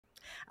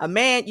A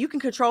man, you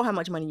can control how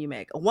much money you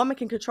make. A woman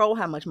can control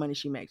how much money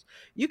she makes.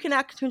 You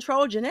cannot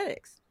control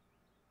genetics.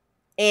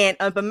 And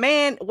if a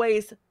man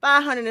weighs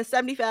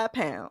 575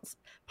 pounds,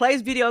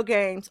 plays video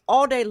games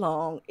all day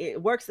long, it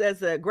works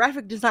as a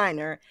graphic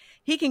designer,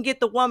 he can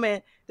get the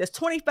woman that's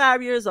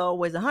 25 years old,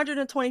 weighs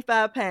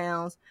 125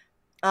 pounds,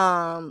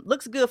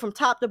 looks good from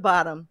top to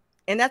bottom,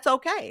 and that's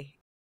okay.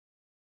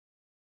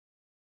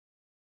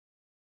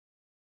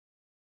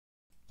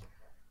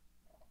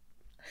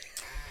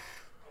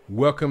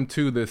 Welcome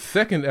to the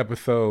second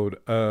episode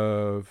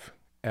of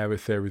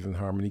Adversaries in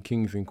Harmony,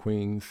 Kings and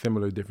Queens,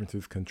 Similar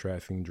Differences,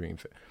 Contrasting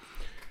Dreams.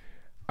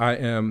 I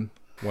am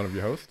one of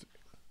your hosts,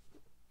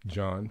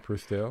 John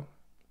Purcell,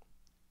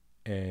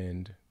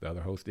 and the other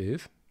host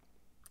is?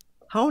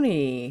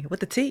 Toni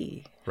with the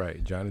T.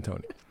 Right, John and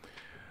Toni.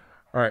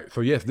 All right,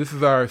 so yes, this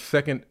is our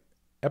second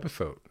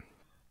episode.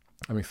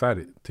 I'm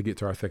excited to get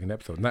to our second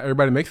episode. Not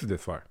everybody makes it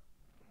this far.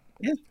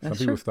 Yeah, that's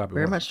Some people true. stop at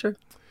Very one. much true.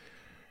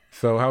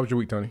 So how was your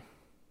week, Toni?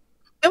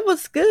 It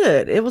was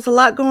good. It was a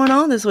lot going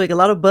on this week. A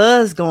lot of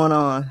buzz going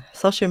on.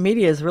 Social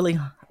media is really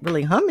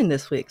humming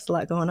this week. It's a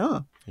lot going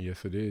on.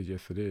 Yes, it is.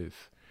 Yes, it is.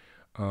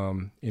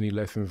 Any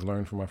lessons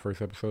learned from our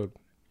first episode?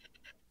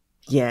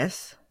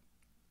 Yes.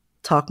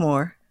 Talk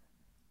more.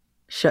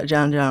 Shut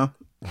John down.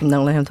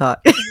 Don't let him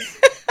talk.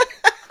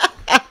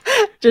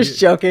 Just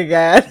joking,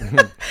 guys.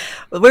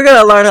 We're going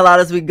to learn a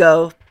lot as we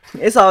go.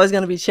 It's always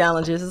going to be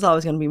challenges. It's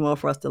always going to be more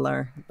for us to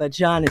learn. But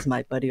John is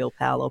my buddy, old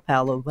pal,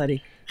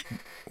 buddy.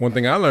 One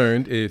thing I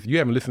learned is you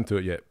haven't listened to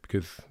it yet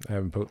because I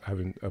haven't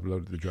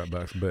uploaded the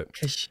Dropbox. But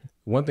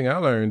one thing I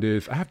learned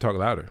is I have to talk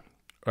louder.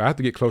 I have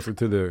to get closer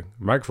to the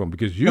microphone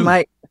because your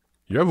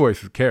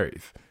voice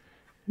carries.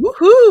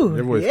 Woohoo!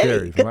 Your voice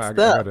carries. I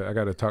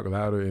got to talk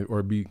louder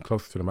or be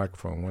closer to the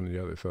microphone, one or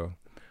the other. So I'm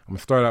gonna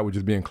start out with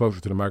just being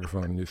closer to the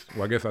microphone. And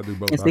I guess I'll do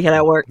both. See how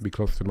that works. Be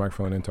closer to the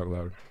microphone and talk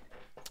louder.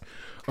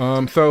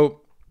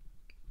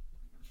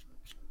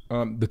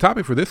 The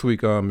topic for this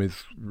week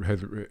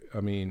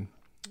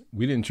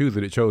we didn't choose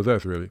it; it chose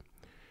us, really.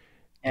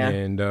 Yeah.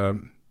 And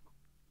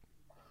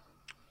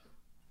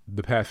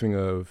the passing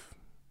of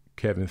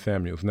Kevin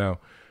Samuels. Now,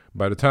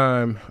 by the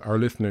time our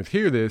listeners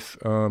hear this,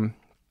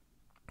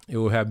 it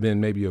will have been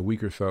maybe a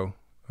week or so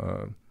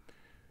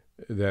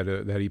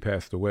that he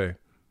passed away.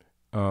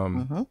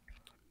 But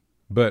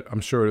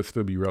I'm sure it'll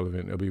still be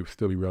relevant. It'll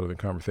still be relevant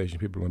conversation.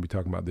 People are going to be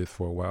talking about this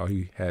for a while.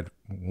 He had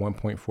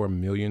 1.4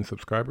 million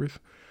subscribers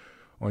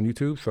on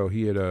YouTube, so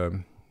he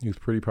was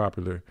pretty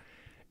popular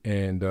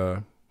and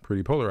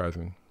pretty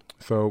polarizing.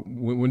 So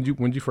when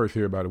did you first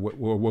hear about it?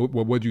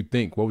 What did you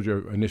think? What was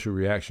your initial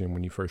reaction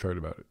when you first heard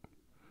about it?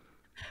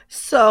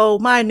 So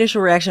my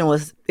initial reaction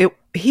was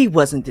he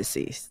wasn't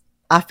deceased.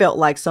 I felt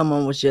like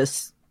someone was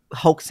just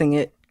hoaxing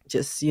it,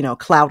 just,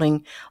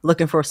 clouting,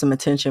 looking for some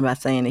attention by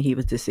saying that he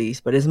was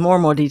deceased. But as more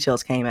and more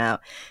details came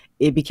out,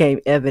 it became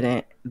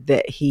evident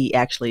that he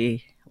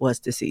actually was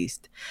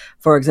deceased.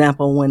 For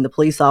example, when the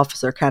police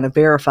officer kind of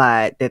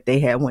verified that they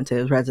had went to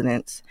his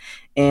residence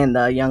and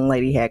the young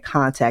lady had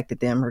contacted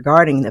them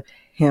regarding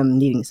him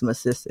needing some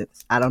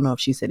assistance. I don't know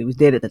if she said he was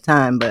dead at the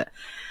time, but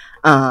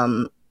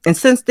and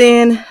since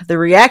then, the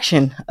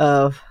reaction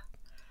of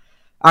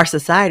our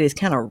society is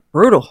kind of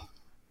brutal.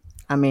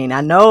 I mean, I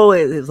know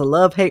it's a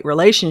love-hate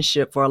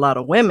relationship for a lot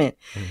of women,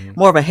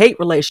 more of a hate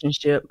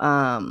relationship,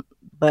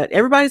 but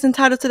everybody's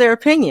entitled to their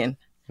opinion.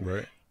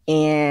 Right.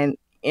 And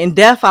in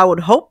death, I would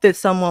hope that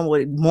someone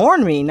would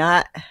mourn me,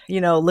 not,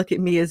 look at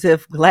me as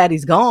if glad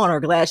he's gone or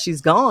glad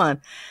she's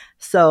gone.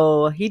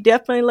 So he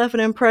definitely left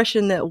an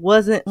impression that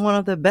wasn't one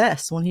of the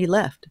best when he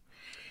left.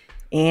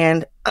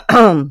 And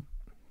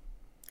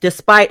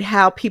despite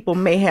how people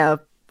may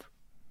have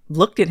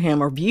looked at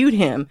him or viewed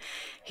him,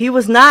 he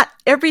was not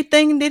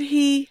everything that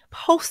he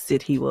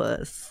posted he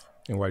was.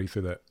 And why do you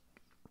say that?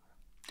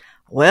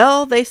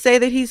 Well, they say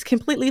that he's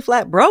completely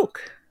flat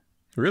broke.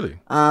 Really?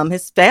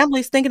 His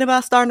family's thinking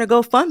about starting a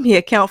GoFundMe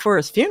account for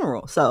his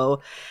funeral.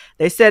 So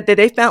they said that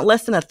they found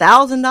less than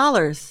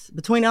 $1,000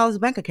 between all his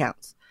bank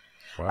accounts.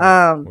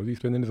 Wow. What is he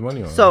spending his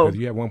money on? So, because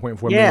you have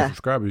 1.4 million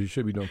subscribers, you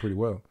should be doing pretty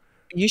well.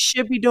 You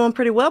should be doing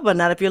pretty well, but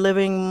not if you're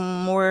living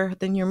more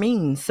than your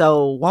means.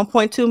 So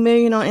 1.2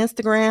 million on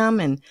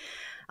Instagram. And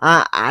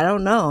I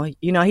don't know.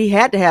 He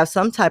had to have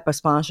some type of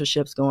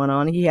sponsorships going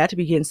on. He had to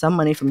be getting some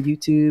money from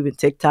YouTube and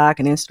TikTok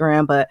and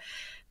Instagram. But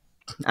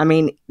I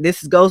mean,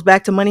 this goes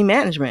back to money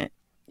management.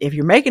 If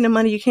you're making the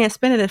money, you can't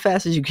spend it as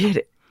fast as you get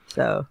it.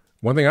 So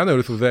one thing I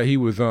noticed was that he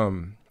was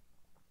living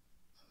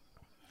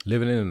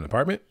in an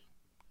apartment.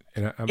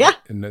 And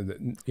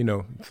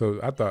so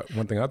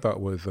one thing I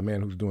thought was a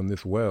man who's doing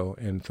this well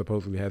and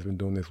supposedly has been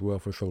doing this well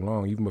for so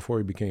long, even before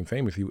he became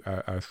famous,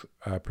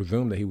 I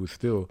presume that he was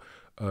still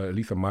at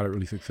least a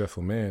moderately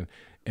successful man,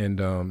 and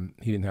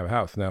he didn't have a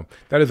house. Now,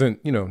 that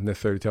doesn't,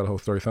 necessarily tell the whole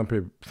story. Some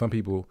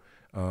people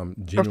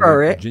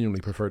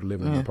genuinely prefer to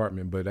live in an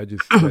apartment, but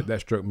that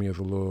struck me as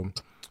a little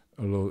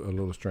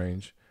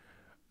strange.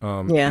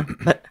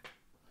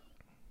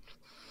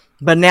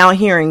 But now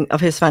hearing of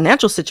his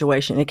financial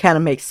situation, it kind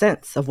of makes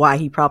sense of why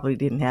he probably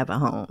didn't have a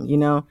home,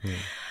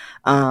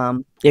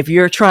 If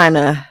you're trying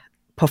to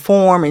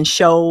perform and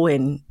show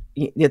and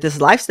this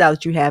lifestyle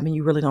that you have and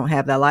you really don't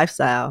have that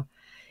lifestyle,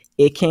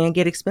 it can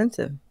get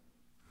expensive.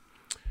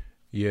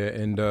 Yeah,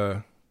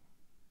 and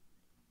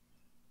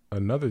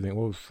another thing,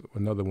 what was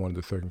another one of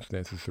the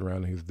circumstances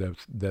surrounding his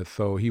death?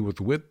 So he was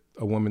with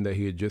a woman that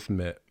he had just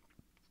met,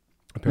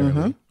 Mm-hmm.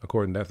 apparently,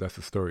 according to that's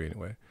the story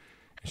anyway.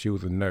 And she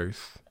was a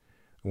nurse,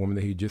 a woman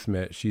that he just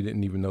met. She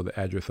didn't even know the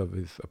address of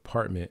his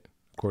apartment,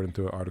 according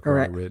to an article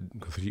I Correct. read,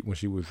 because when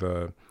she was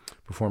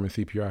performing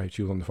CPR,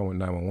 she was on the phone with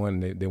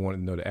 911. They wanted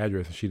to know the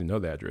address, and she didn't know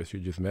the address. She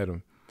just met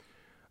him.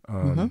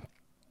 Mm-hmm. Um,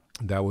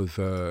 that was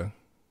a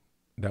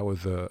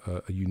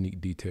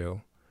unique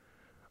detail.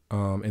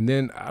 And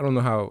then I don't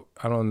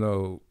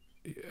know.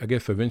 I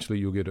guess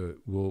eventually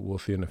we'll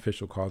see an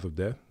official cause of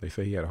death. They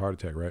say he had a heart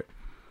attack, right?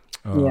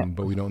 Yeah.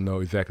 But we don't know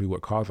exactly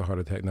what caused a heart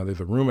attack. Now, there's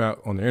a rumor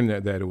out on the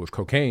internet that it was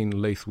cocaine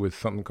laced with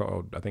something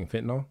called, I think,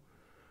 fentanyl.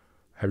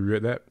 Have you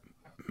read that?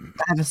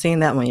 I haven't seen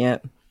that one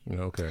yet.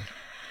 Okay.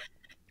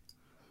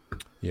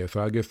 Yeah,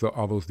 so I guess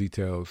all those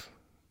details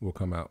will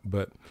come out.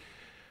 But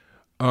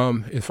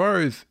as far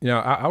as,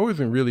 I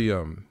wasn't really,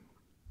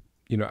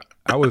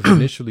 I was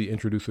initially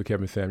introduced to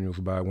Kevin Samuels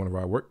by one of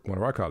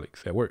our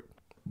colleagues at work.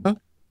 Mhm.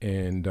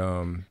 And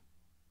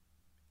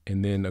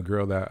and then a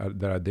girl that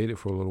I dated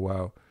for a little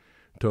while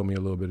told me a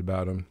little bit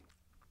about him.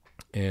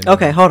 And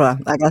Okay, hold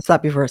on. I gotta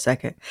stop you for a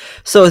second.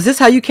 So, is this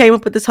how you came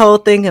up with this whole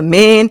thing of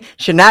men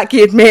should not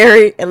get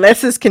married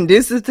unless it's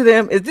conducive to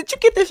them? Did you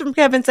get this from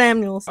Kevin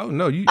Samuels? oh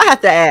no, I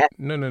have to ask.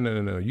 no.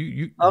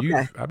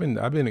 Okay,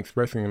 I've been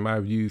expressing my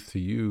views to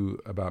you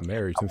about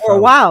marriage for a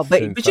while, but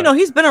since you I know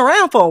he's been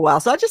around for a while,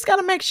 so I just got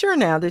to make sure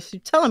now that you're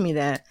telling me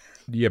that.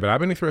 yeah, but I've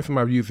been expressing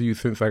my views to you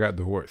since I got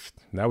divorced.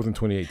 That was in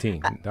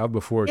 2018. That was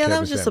before Yeah,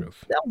 Kevin Samuels.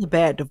 that was a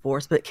bad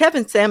divorce. But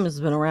Kevin Samuels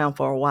has been around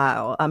for a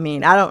while. I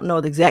mean, I don't know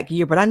the exact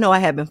year, but I know I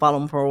have been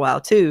following him for a while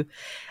too.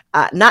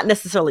 Not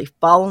necessarily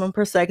following him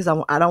per se, because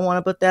I don't want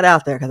to put that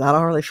out there because I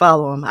don't really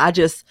follow him. I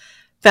just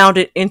found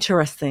it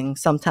interesting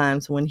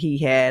sometimes when he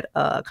had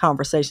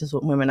conversations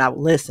with women. I would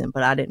listen,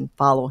 but I didn't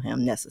follow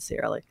him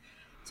necessarily.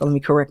 So let me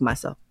correct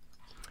myself.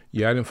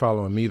 Yeah, I didn't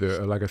follow him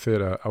either. Like I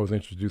said, I was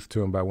introduced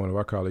to him by one of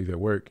our colleagues at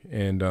work,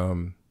 and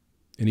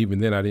even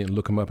then, I didn't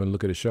look him up and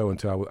look at his show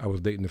until I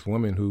was dating this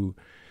woman who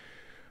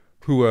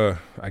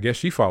I guess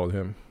she followed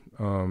him,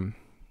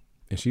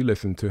 and she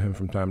listened to him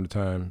from time to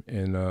time.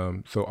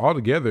 And so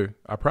altogether,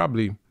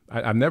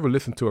 I never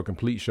listened to a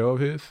complete show of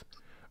his.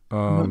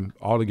 Mm-hmm.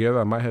 Altogether,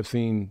 I might have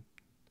seen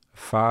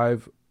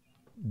five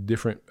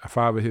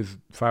five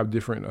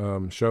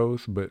different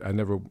shows, but I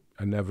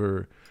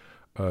never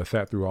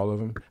sat through all of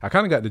them. I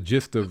kind of got the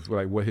gist of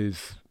like what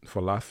his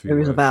philosophy It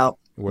was was, about,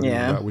 what it was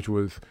yeah, about, which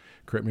was,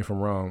 correct me if I'm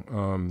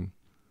wrong.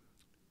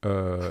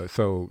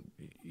 So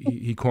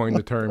he coined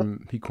the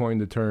term. He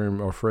coined the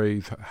term or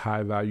phrase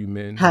high value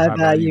men or high high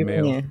value value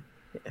male, men.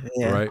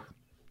 Yeah. right?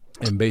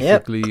 And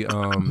Yep.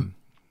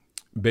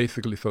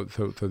 basically, so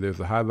there's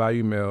a high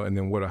value male, and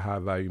then what a high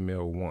value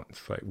male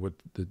wants, like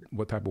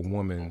what type of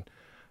woman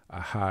a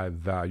high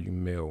value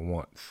male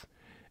wants.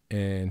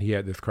 And he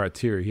had this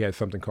criteria. He had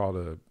something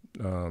called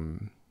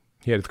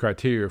he had his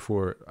criteria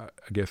for,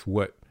 I guess,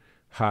 what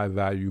high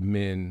value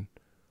men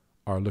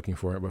are looking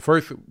for. But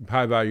first,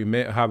 high value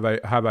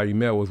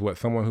male was what,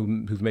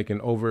 someone who's making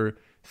over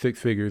six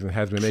figures and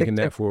has been Six making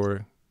to that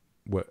for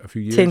what, a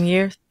few 10 years.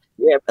 years.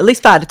 Yeah. At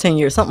least 5 to 10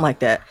 years, something like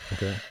that.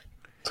 Okay,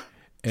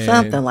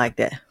 Something and like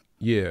that.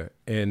 yeah,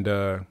 and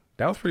that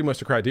was pretty much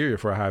the criteria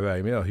for a high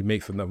value male. He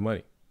makes enough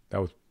money. That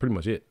was pretty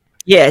much it.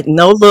 Yeah,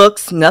 no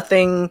looks,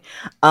 nothing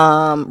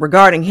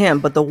regarding him.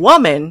 But the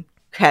woman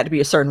had to be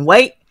a certain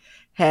weight,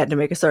 had to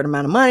make a certain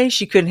amount of money.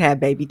 She couldn't have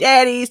baby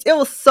daddies. It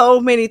was so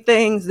many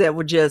things that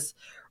were just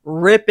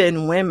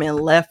ripping women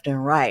left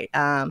and right.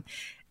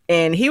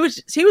 And he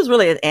was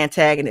really an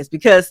antagonist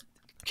because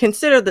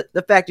consider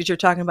the fact that you're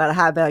talking about a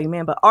high value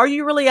man, but are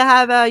you really a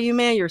high value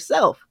man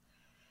yourself?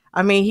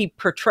 I mean, he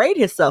portrayed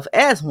himself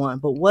as one,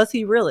 but was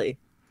he really?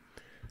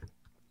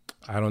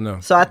 I don't know.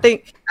 So I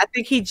think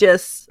he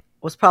just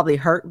was probably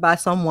hurt by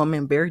some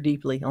woman very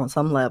deeply on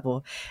some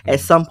level at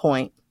Mm. some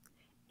point,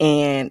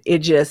 and it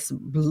just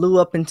blew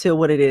up into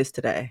what it is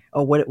today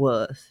or what it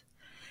was.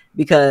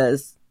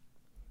 Because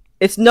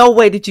it's no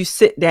way that you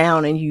sit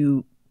down and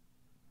you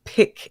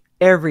pick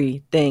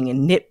everything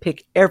and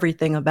nitpick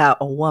everything about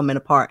a woman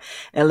apart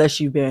unless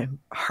you've been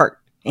hurt.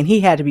 And he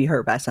had to be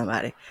hurt by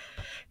somebody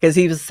because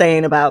he was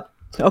saying about,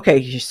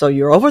 okay, so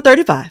you're over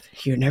 35,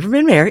 you've never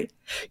been married,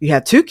 you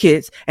have two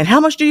kids, and how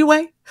much do you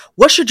weigh?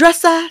 What's your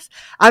dress size?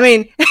 I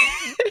mean,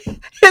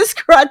 his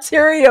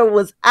criteria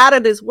was out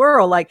of this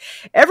world. Like,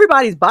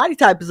 everybody's body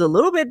type is a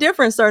little bit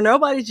different, sir.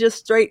 Nobody's just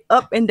straight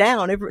up and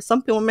down.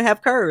 Some women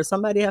have curves,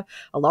 somebody have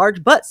a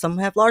large butt, some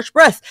have large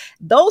breasts.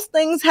 Those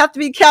things have to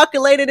be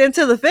calculated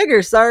into the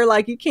figure, sir.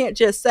 Like, you can't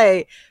just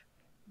say,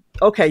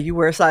 okay, you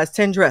wear a size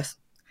 10 dress.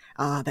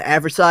 The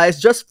average size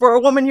just for a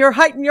woman your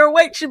height and your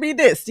weight should be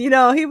this. He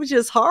was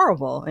just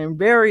horrible and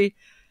very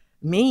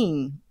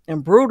mean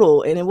and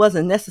brutal, and it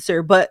wasn't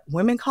necessary, but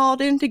women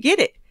called in to get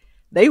it.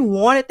 They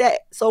wanted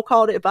that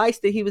so-called advice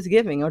that he was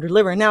giving or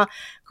delivering. Now,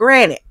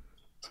 granted,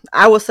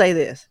 I will say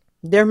this.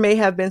 There may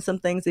have been some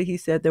things that he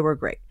said that were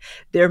great.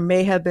 There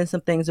may have been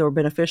some things that were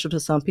beneficial to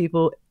some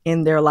people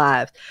in their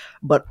lives.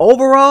 But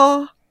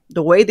overall,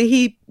 the way that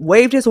he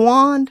waved his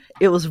wand,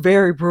 it was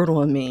very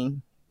brutal and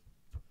mean.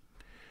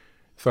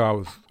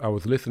 So I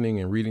was listening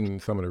and reading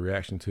some of the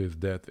reaction to his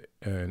death,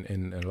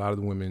 and a lot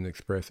of the women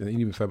expressed, and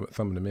even some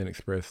of the men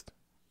expressed,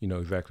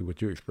 exactly what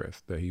you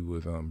expressed, that he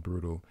was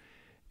brutal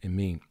and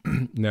mean.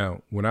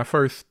 Now, when I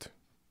first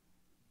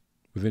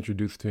was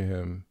introduced to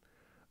him,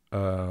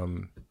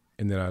 and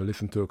then I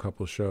listened to a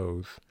couple of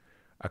shows,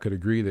 I could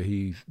agree that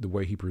the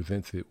way he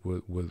presents it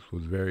was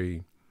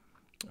very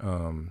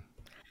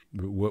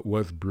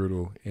was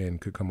brutal and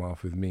could come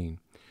off as mean.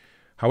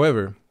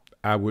 However,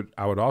 I would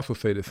also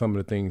say that some of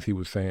the things he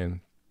was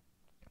saying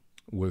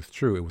was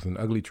true. It was an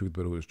ugly truth,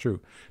 but it was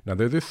true. Now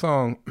there's this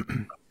song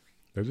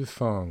there's this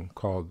song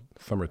called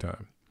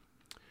Summertime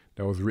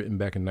that was written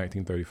back in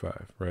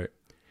 1935, right?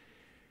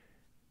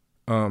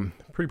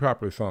 Pretty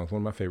popular song. It's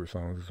one of my favorite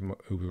songs. It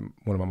was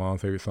one of my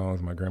mom's favorite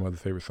songs, my grandmother's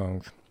favorite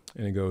songs.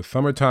 And it goes,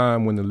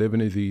 "Summertime when the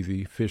living is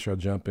easy, fish are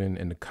jumping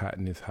and the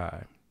cotton is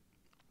high.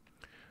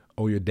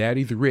 Oh, your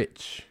daddy's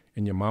rich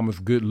and your mama's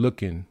good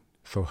looking,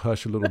 so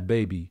hush a little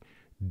baby,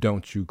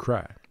 don't you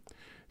cry."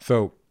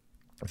 So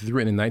this is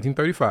written in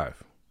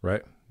 1935,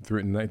 right? It's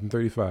written in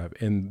 1935.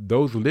 And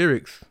those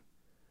lyrics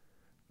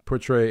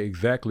portray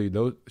exactly,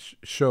 those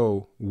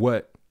show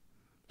what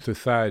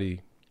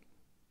society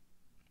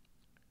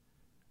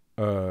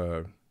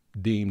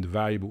deemed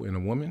valuable in a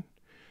woman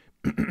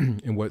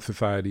and what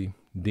society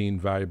deemed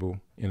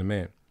valuable in a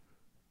man.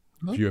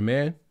 If you're a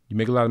man, you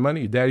make a lot of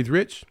money, your daddy's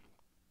rich,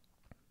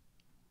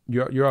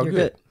 you're all You're good.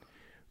 good.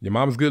 Your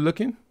mama's good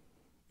looking,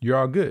 you're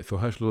all good. So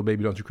hush, little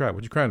baby, don't you cry.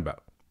 What you crying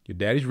about? Your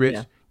daddy's rich,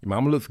 Yeah. your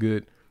mama looks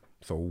good,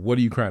 so what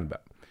are you crying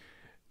about?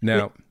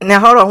 Now,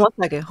 Now hold on one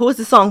second. Who is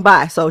this song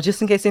by? So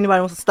just in case anybody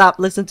wants to stop,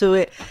 listen to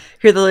it,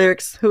 hear the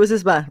lyrics. Who is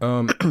this by?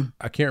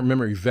 I can't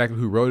remember exactly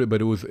who wrote it, but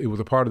it was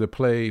a part of the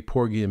play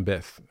Porgy and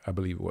Bess, I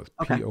believe it was.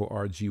 Okay.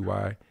 Porgy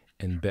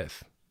and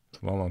Bess.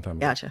 A long, long time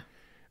ago. Gotcha.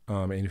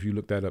 And if you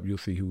look that up, you'll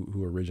see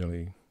who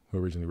originally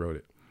wrote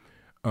it.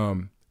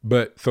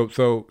 But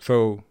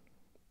so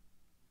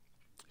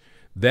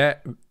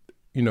that,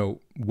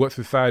 what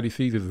society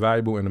sees as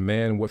valuable in a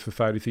man, what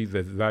society sees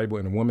as valuable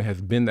in a woman, has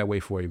been that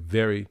way for a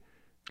very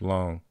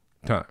long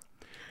time.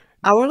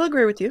 I will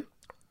agree with you.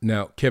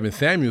 Now, Kevin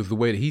Samuels, the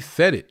way that he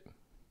said it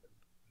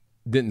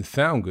didn't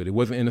sound good. It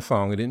wasn't in the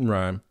song. It didn't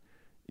rhyme.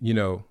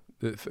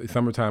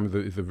 Summertime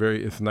it's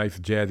a nice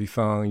jazzy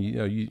song.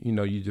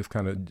 You just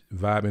kind of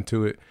vibe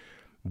into it.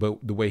 But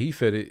the way he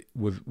said it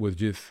was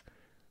just,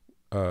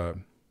 he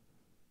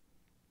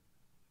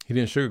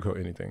didn't sugarcoat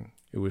anything.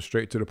 It was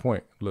straight to the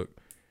point. Look,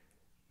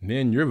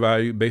 men, you're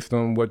valued based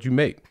on what you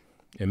make.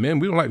 And men,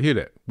 we don't like to hear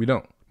that. We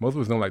don't. Most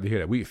of us don't like to hear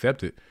that. We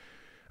accept it.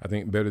 I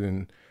think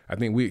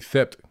we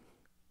accept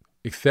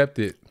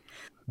it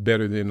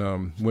better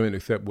than women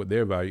accept what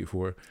they're valued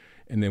for.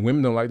 And then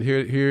women don't like to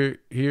hear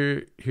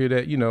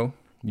that,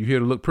 you hear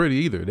to look pretty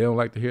either. They don't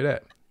like to hear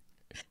that.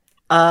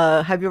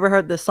 Have you ever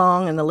heard the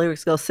song and the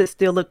lyrics go, "Sit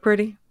still, look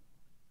pretty"?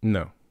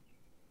 No.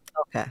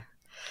 Okay.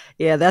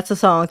 Yeah, that's a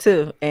song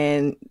too.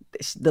 And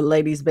the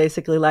ladies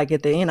basically like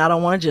at the end, I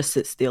don't want to just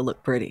sit still,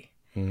 look pretty.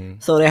 Mm-hmm.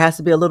 So there has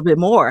to be a little bit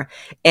more.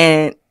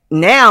 And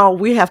now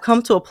we have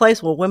come to a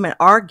place where women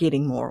are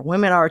getting more.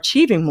 Women are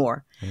achieving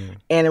more. Mm-hmm.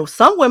 And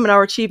some women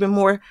are achieving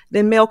more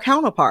than male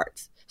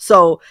counterparts.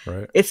 So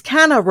Right. it's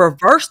kind of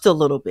reversed a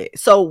little bit.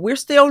 So we're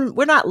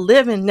not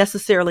living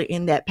necessarily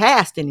in that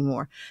past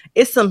anymore.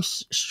 It's some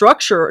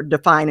structure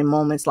defining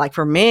moments like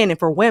for men and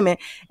for women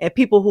and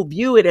people who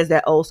view it as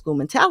that old school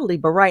mentality.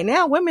 But right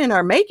now, women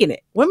are making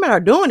it. Women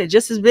are doing it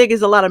just as big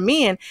as a lot of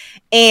men.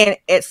 And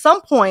at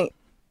some point,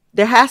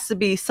 there has to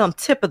be some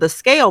tip of the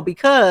scale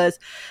because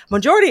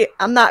majority,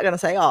 I'm not going to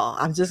say all,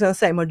 I'm just going to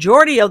say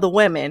majority of the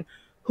women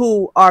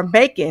who are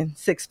making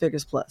 6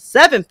 figures plus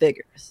 7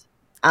 figures,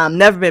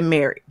 never been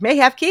married, may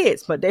have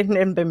kids, but they've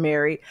never been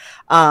married,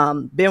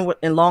 been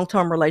in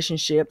long-term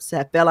relationships,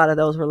 have fell out of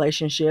those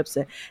relationships,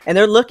 and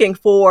they're looking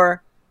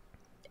for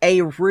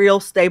a real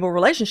stable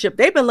relationship.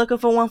 They've been looking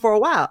for one for a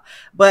while.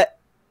 But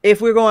if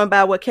we're going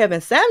by what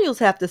Kevin Samuels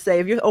have to say,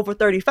 if you're over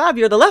 35,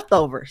 you're the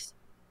leftovers.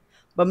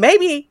 But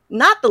maybe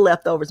not the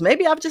leftovers.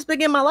 Maybe I've just been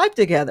getting my life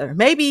together.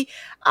 Maybe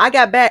I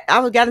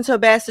got into a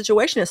bad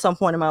situation at some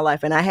point in my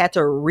life and I had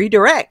to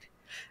redirect.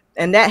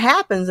 And that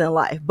happens in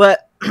life.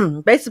 But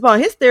based upon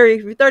his theory,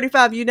 if you're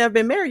 35, you've never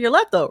been married, you're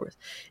leftovers.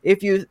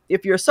 If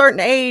you're a certain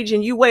age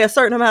and you weigh a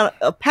certain amount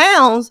of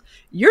pounds,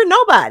 you're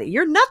nobody.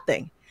 You're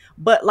nothing.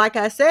 But like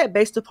I said,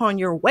 based upon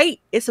your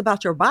weight, it's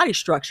about your body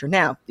structure.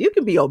 Now, you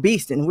can be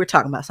obese and we're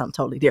talking about something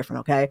totally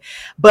different, okay?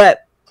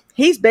 But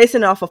he's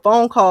basing it off of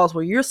phone calls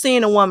where you're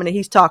seeing a woman that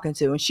he's talking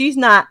to and she's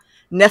not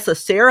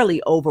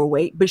necessarily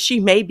overweight, but she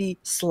may be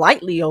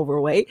slightly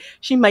overweight.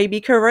 She may be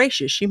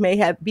curvaceous. She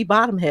may be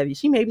bottom heavy.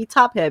 She may be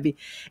top heavy.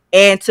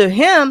 And to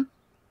him,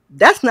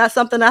 that's not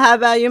something a high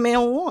value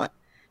man would want.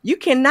 You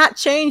cannot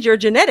change your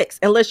genetics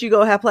unless you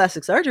go have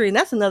plastic surgery, and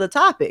that's another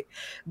topic.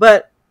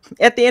 But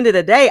at the end of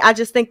the day, I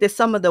just think that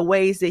some of the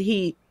ways that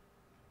he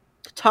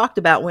talked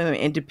about women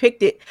and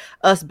depicted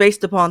us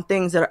based upon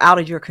things that are out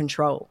of your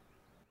control.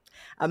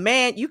 A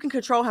man, you can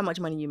control how much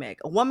money you make.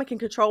 A woman can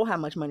control how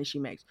much money she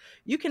makes.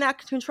 You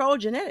cannot control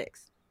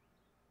genetics.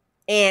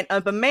 And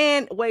if a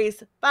man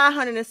weighs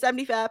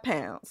 575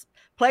 pounds,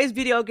 plays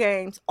video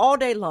games all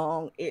day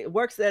long, it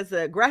works as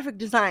a graphic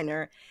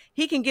designer,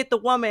 he can get the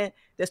woman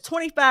that's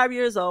 25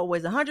 years old,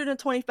 weighs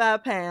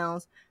 125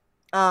 pounds,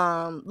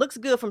 looks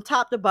good from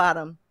top to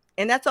bottom,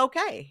 and that's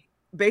okay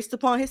based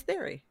upon his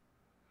theory.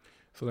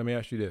 So let me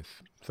ask you this.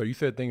 So you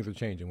said things are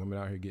changing. Women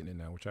out here getting it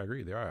now, which I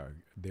agree. They are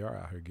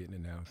out here getting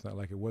it now. It's not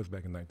like it was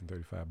back in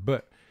 1935.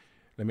 But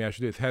let me ask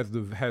you this: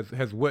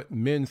 has what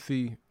men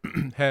see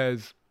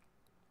has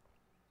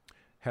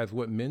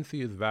what men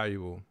see as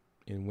valuable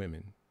in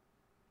women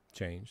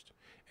changed,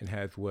 and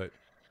has what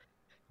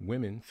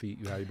women see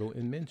valuable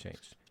in men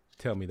changed?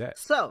 Tell me that.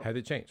 So, Has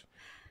it changed?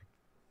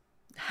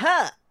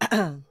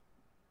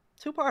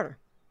 two-parter.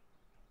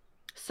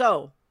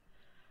 So,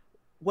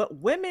 what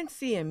women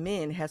see in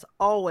men has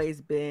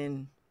always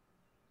been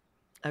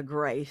a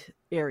gray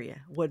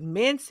area. What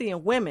men see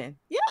in women,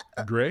 yeah,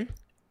 Gray?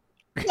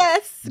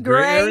 yes,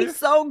 Gray gray, area?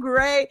 so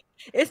gray.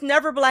 It's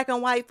never black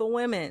and white for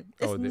women.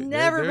 It's Oh,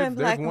 never been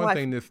black and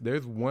white.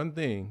 there's one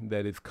thing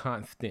that is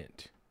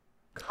constant.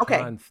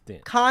 Okay,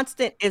 Constant.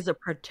 constant is a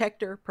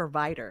protector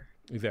provider.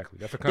 Exactly.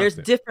 That's a There's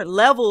constant. different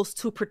levels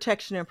to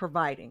protection and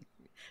providing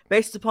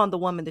based upon the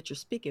woman that you're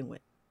speaking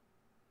with.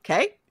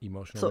 Okay,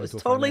 Emotional, so it's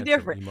mental, totally financial.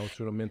 different.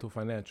 Emotional, mental,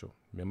 financial.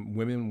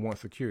 Women want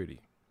security.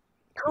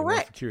 They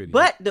want Correct. security.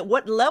 But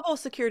what level of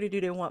security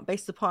do they want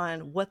based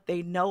upon what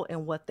they know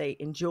and what they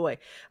enjoy?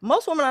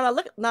 Most women are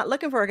not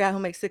looking for a guy who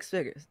makes six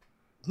figures.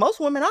 Most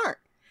women aren't.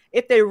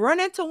 If they run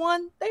into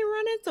one, they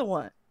run into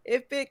one.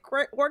 If it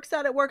works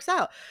out, it works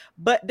out.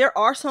 But there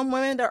are some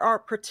women that are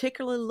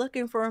particularly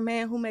looking for a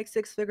man who makes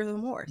six figures or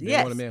more. They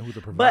want a Yes. man who's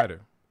a But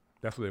provider.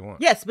 That's what they want.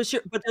 yes,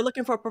 but they're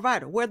looking for a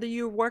provider. Whether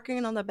you're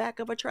working on the back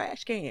of a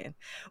trash can,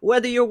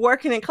 whether you're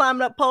working and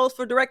climbing up poles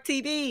for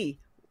DirecTV,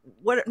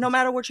 no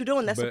matter what you're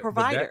doing, that's a But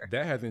provider.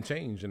 that hasn't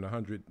changed in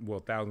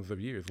thousands of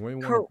years.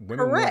 Women want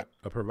Correct.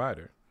 a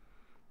provider.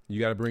 You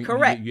got to bring.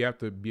 Correct. You have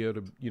to be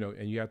able to,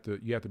 and you have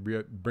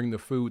to bring the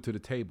food to the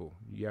table.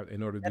 You have,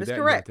 in order to That do is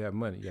that, you have correct. to have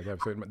money. You have to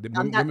have certain.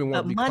 I'm not Women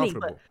want to be money,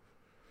 but comfortable.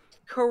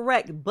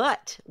 correct.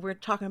 But we're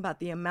talking about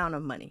the amount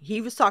of money.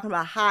 He was talking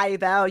about high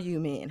value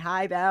men,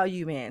 high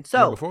value men.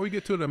 Now, So before we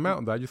get to the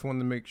amount, though, I just wanted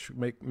to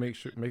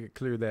make it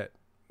clear that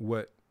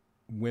what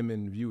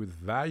women view as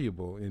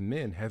valuable in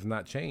men has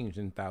not changed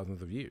in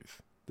thousands of years.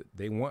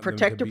 They want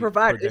them to protector be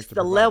provider, it's protector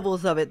the provider.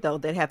 levels of it though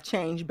that have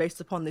changed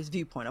based upon this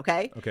viewpoint.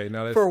 Okay, Okay,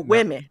 now let's for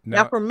women,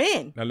 now for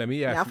men, now let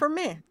me ask now you. for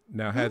men.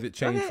 Now, Mhm. has it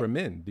Go changed ahead. for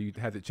men?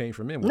 Has it changed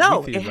for men? What we No,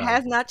 see it as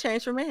has valuable. not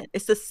changed for men.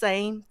 It's the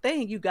same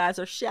thing. You guys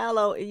are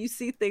shallow and you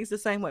see things the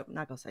same way. I'm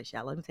not gonna say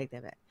shallow. Let me take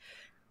that back.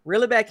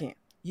 Reel it back in.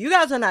 You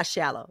guys are not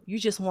shallow. You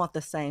just want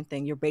the same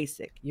thing. You're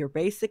basic. You're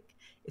basic.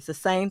 It's the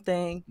same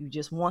thing. You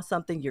just want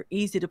something. You're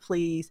easy to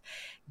please.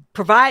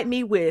 Provide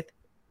me with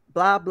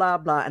blah blah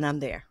blah, and I'm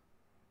there.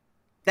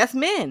 That's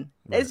men.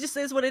 It Right. just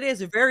is what it is.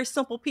 They're very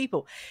simple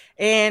people.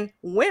 And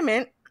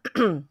women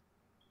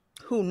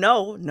who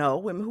know,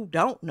 women who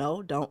don't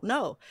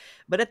know.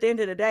 But at the end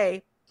of the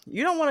day,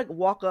 you don't want to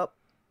walk up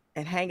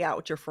and hang out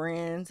with your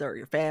friends or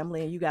your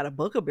family and you got a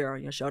Booker Bear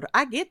on your shoulder.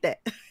 I get that.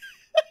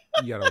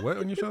 You got a what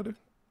on your shoulder?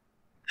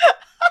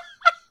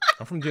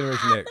 I'm from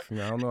Generation X. I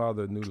don't know all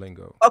the new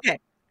lingo. Okay.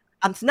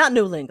 It's not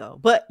new lingo,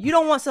 but you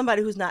don't want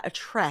somebody who's not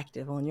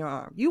attractive on your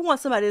arm. You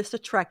want somebody that's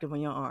attractive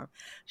on your arm.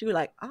 She'll be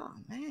like, oh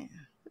man,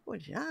 look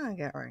what John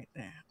got right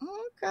there.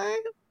 Okay.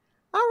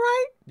 All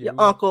right. Yeah, Your we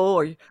want. uncle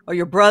or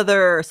your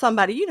brother or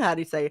somebody, you know how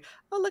they say,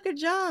 oh, look at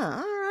John.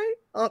 All right.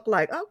 Uncle,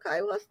 like,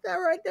 okay, what's that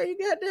right there? You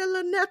got that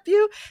little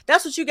nephew?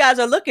 That's what you guys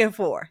are looking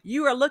for.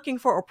 You are looking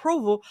for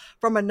approval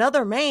from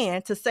another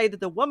man to say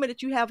that the woman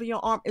that you have in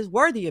your arm is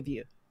worthy of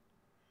you.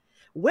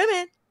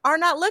 Women are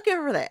not looking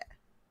for that.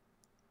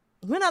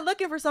 We're not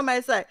looking for somebody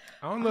to say,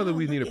 I don't know that oh,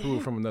 we need look at approval him.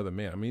 from another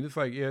man. I mean, it's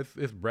like it's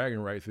bragging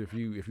rights if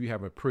you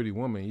have a pretty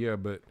woman, yeah,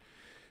 but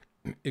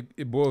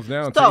it boils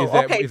down to So,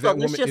 okay, so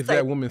let's just is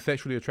say that woman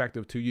sexually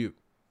attractive to you?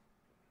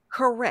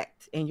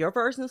 correct. In your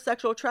version of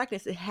sexual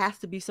attractiveness, it has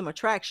to be some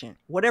attraction,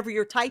 whatever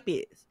your type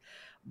is.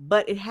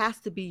 But it has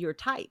to be your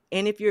type.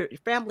 And if your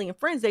family and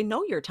friends, they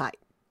know your type.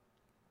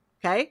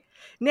 Okay.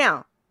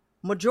 Now,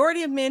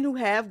 majority of men who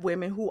have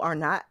women who are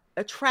not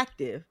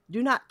attractive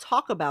do not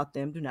talk about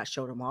them, do not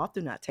show them off,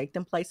 do not take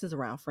them places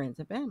around friends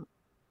and family.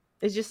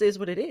 It just is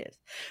what it is.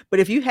 But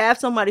if you have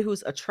somebody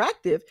who's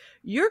attractive,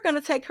 you're going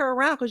to take her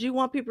around because you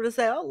want people to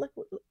say, oh,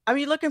 look, I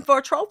mean, you're looking for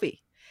a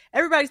trophy.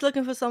 Everybody's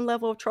looking for some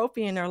level of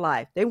trophy in their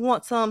life. They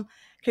want some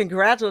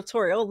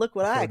congratulatory, oh, look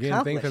what So I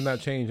again, things have not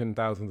accomplished. changed in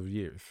thousands of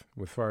years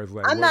as far as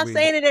like I'm what not we.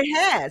 saying that it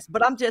has,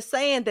 but I'm just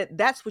saying that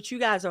that's what you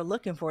guys are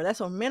looking for. That's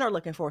what men are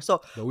looking for.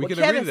 So But we what can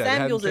agree Kevin to that. It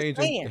hadn't Samuels is changed.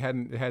 saying, It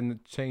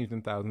hadn't changed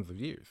in thousands of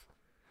years.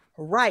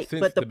 Right, since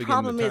but the the beginning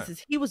of problem time.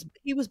 is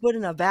he was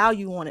putting a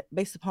value on it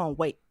based upon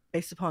weight,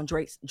 based upon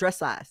dress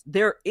size.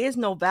 There is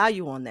no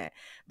value on that.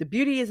 The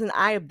beauty is in the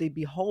eye of the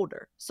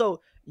beholder.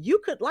 So you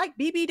could like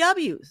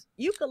BBWs,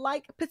 you could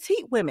like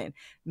petite women.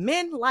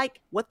 Men like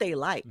what they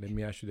Let like.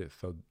 me ask you this.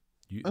 So,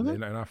 Hmm.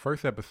 in our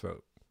first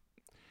episode,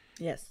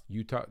 Yes.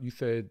 you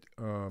said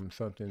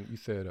something. You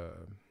said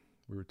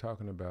we were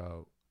talking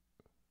about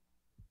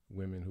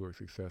women who are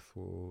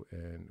successful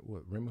and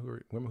what women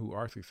who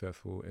are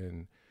successful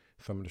and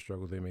some of the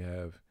struggles they may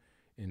have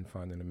in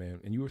finding a man.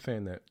 And you were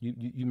saying that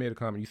you made a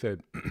comment. You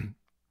said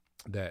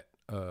that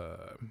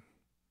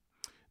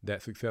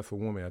that successful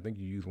woman. I think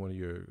you used one of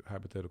your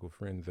hypothetical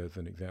friends as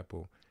an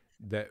example.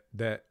 That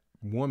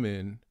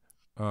woman,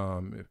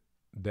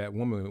 that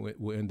woman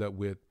will end up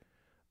with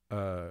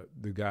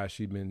the guy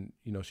she's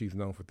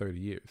known for 30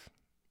 years,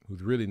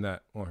 who's really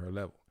not on her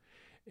level.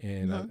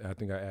 And Hmm. I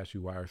think I asked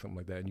you why or something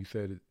like that, and you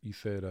said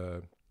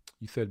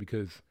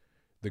because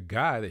the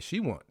guy that she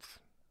wants,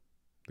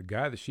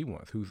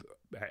 who's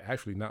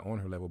actually not on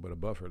her level but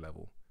above her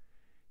level,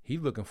 he's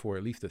looking for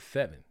at least a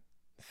seven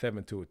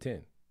to a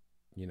 10.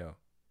 You know,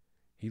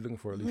 he's looking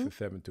for at least Hmm. a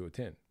 7 to a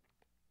 10.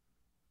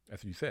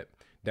 That's what you said.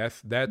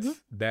 Hmm.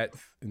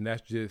 And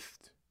that's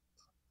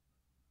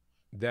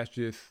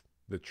just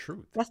the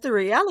truth. That's the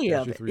reality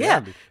That's of just it. Yeah.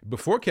 reality.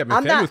 Before Kevin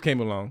I'm not. Samuels came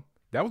along,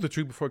 that was the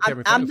truth before I'm.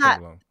 Kevin I'm Samuels came not.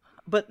 along.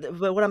 But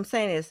what I'm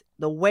saying is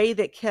the way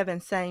that Kevin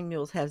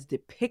Samuels has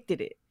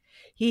depicted it,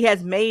 he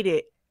has made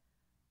it.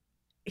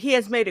 He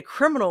has made it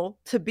criminal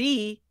to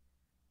be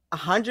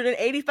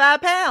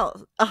 185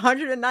 pounds,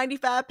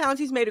 195 pounds.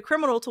 He's made it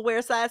criminal to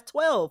wear size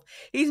 12.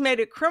 He's made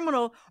it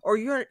criminal, or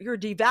you're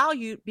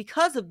devalued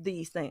because of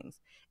these things.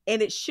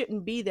 And it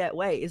shouldn't be that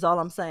way, is all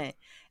I'm saying.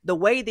 The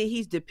way that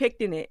he's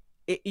depicting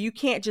you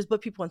can't just put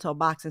people into a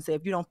box and say,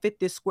 if you don't fit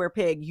this square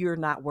peg, you're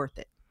not worth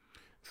it.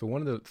 So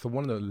one of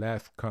the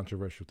last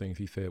controversial things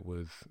he said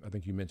was, I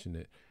think you mentioned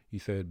it. He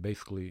said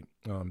basically,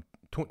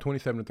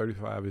 27 to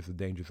 35 is the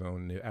danger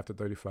zone. And after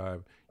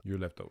 35, you're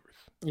leftovers.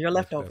 You're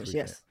That's what leftovers, he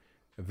said. yes.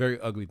 A very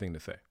ugly thing to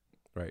say,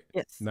 right?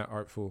 Yes. Not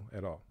artful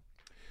at all.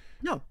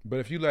 No. But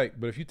if you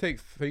take,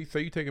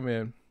 say you take a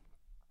man,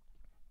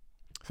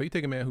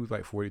 who's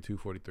like 42,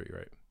 43,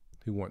 right?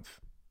 Who wants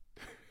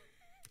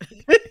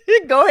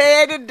Go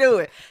ahead and do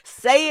it.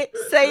 Say it,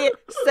 say it,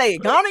 say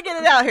it. Go on and get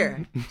it out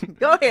here.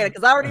 Go ahead,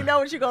 because I already know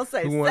what you're going to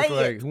say.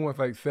 Say it. who wants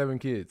like 7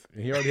 kids,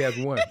 and he already has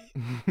one.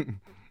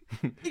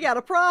 You got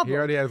a He problem.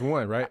 already has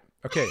one, right?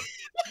 Okay,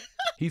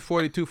 he's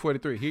 42,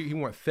 43. He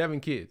wants 7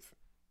 kids,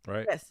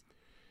 right? Yes.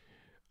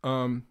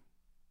 Um,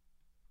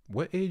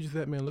 what age is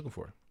that man looking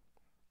for?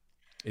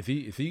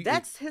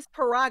 That's his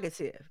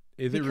prerogative,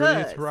 Is it really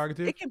his because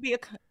prerogative? it can be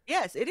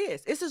yes, it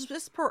is. It's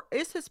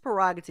his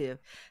prerogative.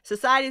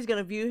 Society is going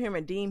to view him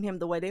and deem him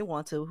the way they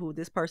want to. Who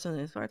this person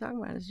is? What I'm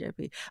talking about is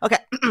JP. Okay,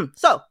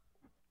 so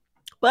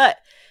but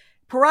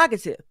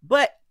prerogative,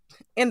 but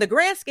in the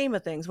grand scheme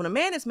of things, when a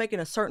man is making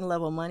a certain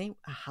level of money,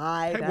 a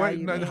high Hey, why,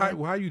 value man.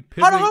 why are you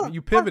Hold on, pivoting? hold on,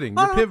 You hold on, pivoting.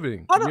 You're hold on,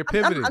 pivoting. hold on. You're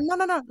pivoting. No,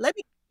 no, no. Let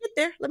me get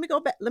there. Let me go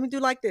back. Let me do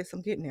like this.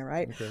 I'm getting there,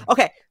 right? Okay.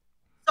 Okay.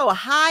 So a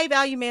high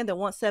value man that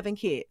wants 7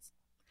 kids,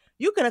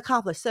 you can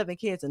accomplish 7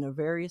 kids in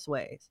various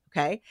ways.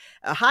 Okay.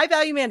 A high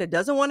value man that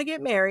doesn't want to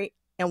get married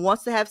and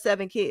wants to have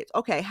 7 kids.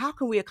 Okay. How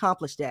can we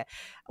accomplish that?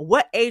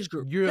 What age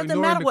group? You're Doesn't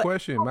ignoring matter the what.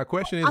 question. My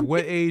question is, I'm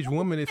what getting, age I'm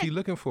woman is getting he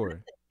looking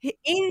for?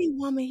 any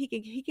woman.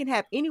 He can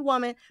have any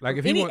woman Like from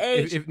if he any wants,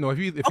 age. if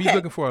he's Okay.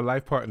 looking for a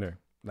life partner,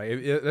 like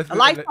A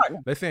life partner.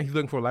 let's say he's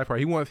looking for a life partner.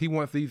 He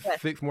wants these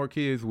Yes. 6 more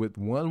kids with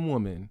one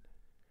woman.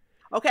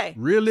 Okay.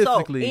 So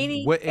Realistically,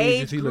 any what age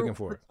is age he looking group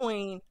for?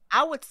 between,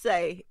 I would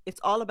say it's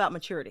all about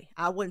maturity.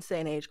 I wouldn't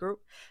say an age group,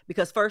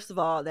 because first of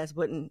all, that's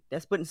putting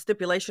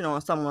stipulation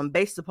on someone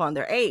based upon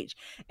their age.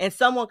 And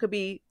someone could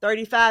be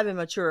 35 and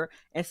mature,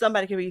 and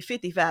somebody could be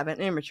 55 and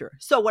immature.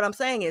 So what I'm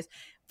saying is,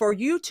 for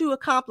you to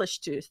accomplish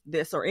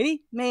this, or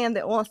any man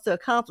that wants to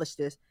accomplish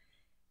this,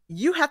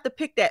 you have to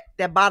pick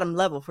that bottom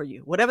level for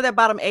you, whatever that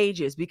bottom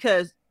age is,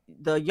 because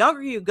the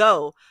younger you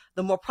go,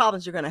 the more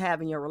problems you're going to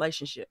have in your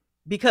relationship,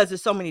 because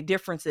there's so many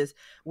differences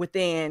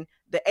within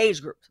the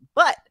age groups.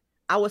 But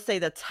I would say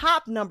the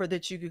top number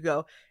that you could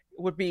go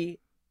would be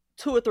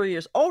 2 or 3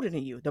 years older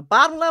than you. The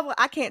bottom level,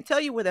 I can't tell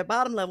you where that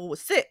bottom level would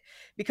sit,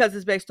 because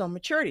it's based on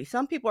maturity.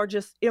 Some people are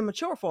just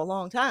immature for a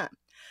long time.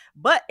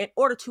 But in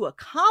order to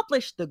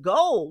accomplish the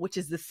goal, which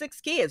is the 6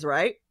 kids,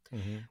 right?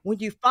 Mm-hmm. When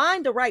you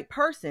find the right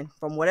person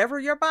from whatever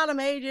your bottom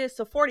age is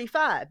to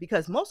 45,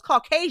 because most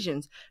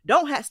Caucasians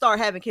don't start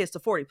having kids to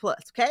 40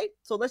 plus. Okay.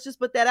 So let's just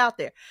put that out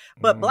there.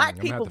 But I'm black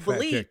gonna have people to fact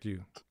believe, check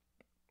you.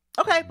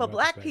 okay, I'm but gonna have to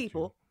black fact you.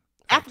 people,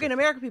 Fact African check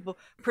American people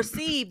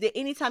perceive that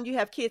anytime you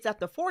have kids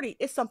after 40,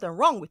 it's something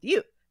wrong with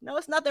you. No,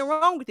 it's nothing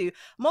wrong with you.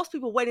 Most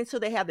people wait until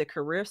they have their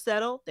career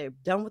settled,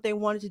 they've done what they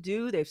wanted to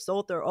do, they've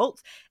sold their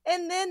oats,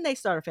 and then they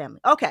start a family.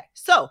 Okay.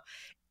 So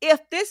if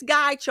this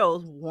guy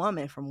chose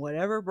woman from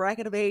whatever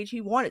bracket of age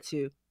he wanted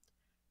to,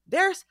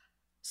 there's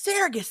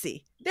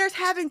surrogacy, there's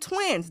having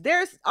twins,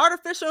 there's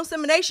artificial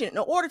insemination in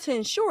order to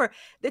ensure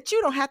that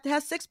you don't have to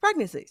have 6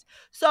 pregnancies.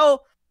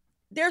 So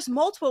there's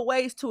multiple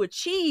ways to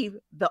achieve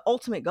the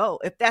ultimate goal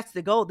if that's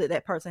the goal that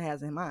that person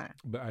has in mind.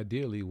 But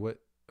ideally, what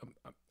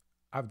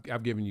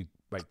I've given you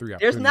like three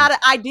There's opportunities. not an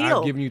I've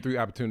ideal. given you 3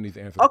 opportunities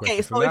to answer the Okay,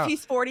 question. So so if now,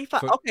 he's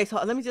 45, so okay, so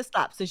let me just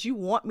stop. Since you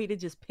want me to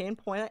just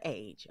pinpoint an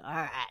age, all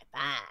right,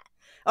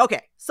 fine.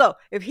 Okay, so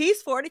if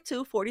he's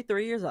 42,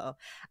 43 years old,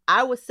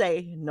 I would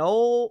say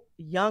no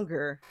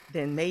younger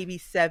than maybe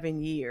 7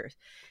 years.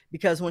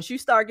 Because once you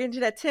start getting to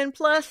that 10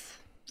 plus,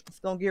 it's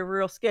going to get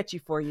real sketchy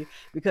for you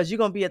because you're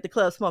going to be at the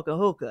club smoking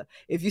hookah.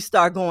 If you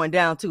start going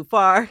down too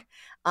far,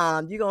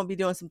 you're going to be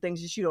doing some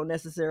things that you don't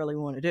necessarily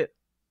want to do.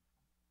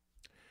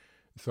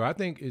 so I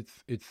think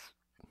it's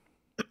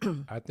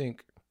I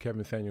think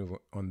Kevin Samuels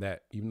on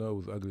that, even though it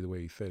was ugly the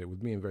way he said it, was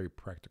being very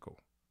practical.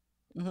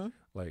 Mm-hmm.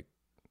 Like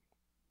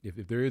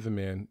if there is a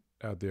man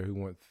out there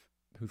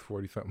who's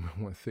 40 something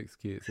wants 6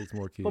 kids, 6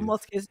 more kids. But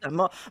most kids,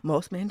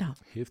 most men don't.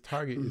 His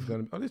target is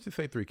going to let's just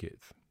say 3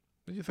 kids.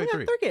 Let's just say Yeah,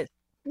 3. 3 kids.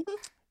 Mm-hmm.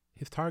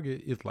 His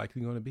target is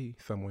likely going to be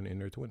someone in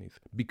their 20s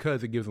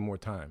because it gives them more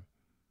time.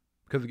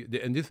 Because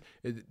and this,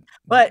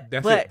 But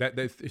that's but it.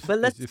 That's it's, but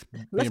it's let's just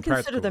let's being consider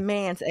practical. the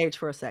man's age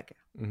for a second.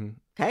 Mm-hmm.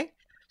 Okay.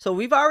 So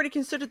we've already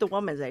considered the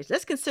woman's age.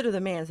 Let's consider the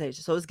man's age.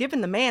 So it's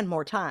giving the man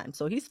more time.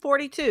 So he's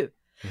 42.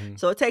 Mm-hmm.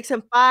 So it takes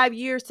him 5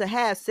 years to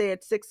have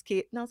said 6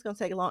 kids. No, it's going to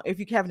take long. If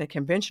you're having a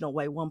conventional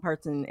way, one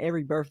person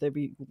every birth,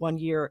 every 1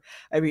 year,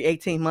 every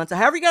 18 months, or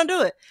however you're going to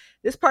do it,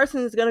 this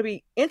person is going to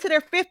be into their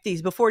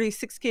 50s before these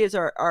 6 kids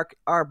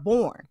are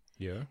born.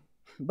 Yeah.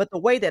 But the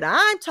way that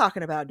I'm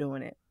talking about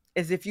doing it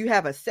is if you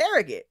have a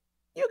surrogate,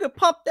 you can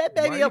pump that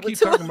Why baby you up with keep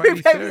 2 or talking about 3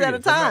 these babies at a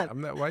surrogates? time.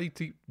 I'm not. Why you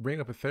keep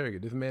bringing up a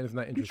surrogate? This man is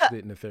not Because,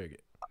 interested in a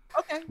surrogate.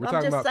 okay, We're I'm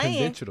talking just about saying.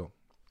 conventional.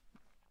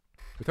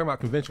 We're talking about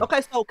conventional.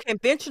 Okay, so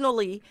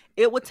conventionally,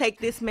 it would take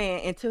this man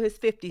into his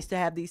 50s to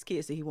have these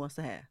kids that he wants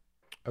to have.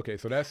 Okay,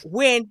 so that's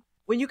When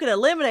you can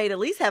eliminate, at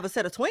least have a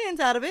set of twins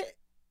out of it.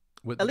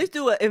 what, At least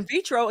do it in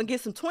vitro and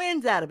get some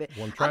twins out of it.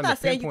 what I'm I'm trying to not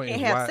saying you pinpoint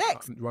can't is have why.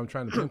 sex. What I'm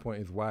trying to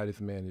pinpoint is why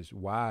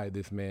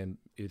this man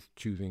is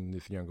choosing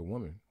this younger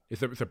woman.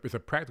 It's a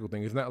practical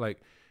thing. It's not like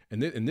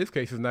in this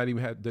case, it's not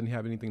even doesn't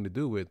have anything to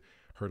do with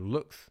her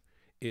looks.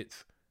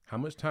 It's how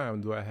much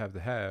time do I have to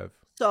have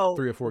So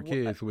 3 or 4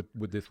 kids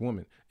with this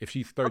woman? If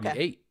she's 38,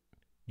 okay,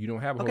 you don't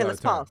have a whole okay, lot let's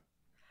of time. pause.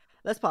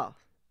 Let's pause.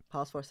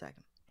 Pause for a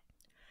second.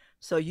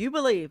 So you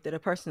believe that a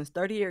person is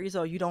 30 years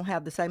old, you don't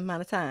have the same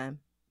amount of time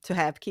to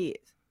have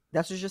kids.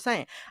 That's what you're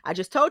saying. I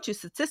just told you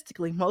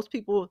statistically, most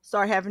people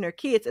start having their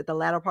kids at the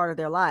latter part of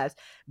their lives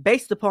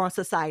based upon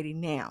society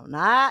now,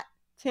 not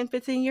 10,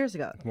 15 years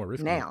ago. It's more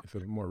risky. Now.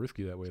 It's more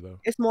risky that way, though.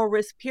 It's more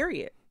risk,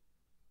 period.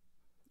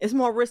 It's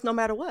more risk no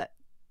matter what.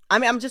 I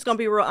mean, I'm just going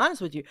to be real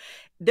honest with you.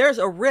 There's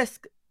a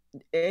risk.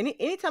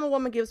 Anytime a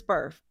woman gives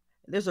birth,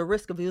 there's a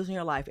risk of losing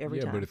your life every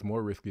time. Yeah, but it's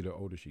more risky the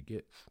older she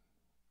gets.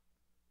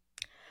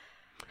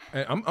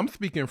 And I'm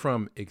speaking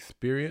from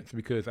experience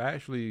because I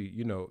actually,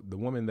 the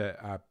woman that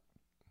I'll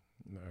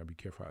be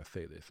careful how I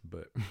say this,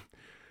 but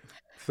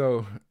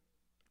so,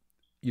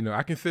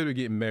 I consider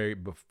getting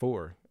married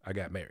before I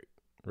got married,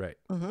 right?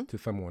 Mm-hmm. To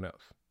someone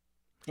else.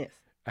 Yes.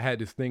 I had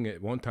this thing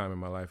at one time in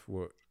my life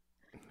where,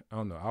 I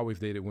don't know, I always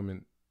dated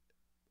women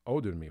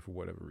older than me for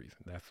whatever reason.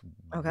 That's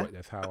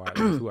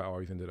who I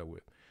always ended up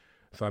with.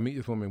 So I meet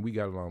this woman, we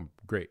got along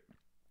great.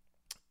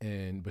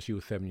 But she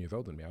was 7 years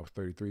older than me. I was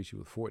 33, she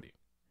was 40.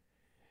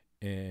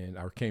 And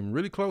I came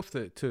really close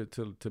to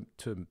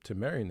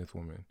marrying this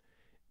woman.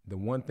 The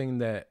one thing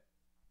that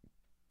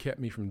kept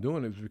me from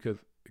doing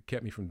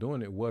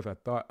it was I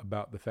thought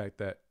about the fact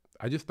that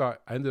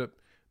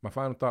my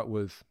final thought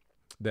was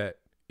that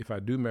if I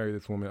do marry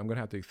this woman, I'm going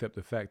to have to accept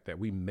the fact that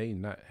we may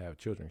not have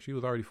children. She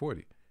was already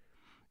 40.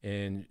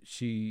 And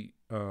she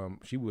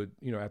would,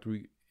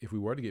 if we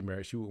were to get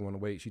married, she would want to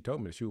wait. She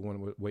told me that she would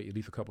want to wait at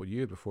least a couple of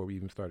years before we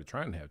even started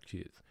trying to have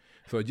kids.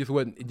 So it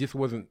wasn't it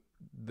wasn't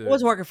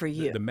working for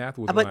you. The math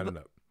wasn't lining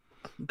up.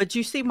 But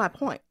you see my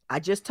point. I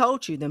just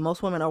told you that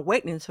most women are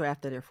waiting until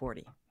after they're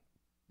 40.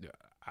 Yeah,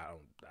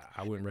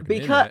 I wouldn't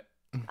recommend that.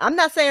 I'm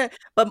not saying,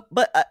 but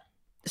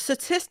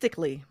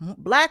statistically,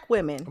 Black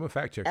women. I'm a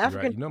fact checker,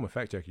 right? I'm a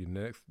fact checker.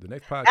 The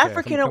next podcast.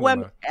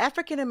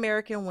 African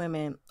American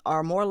women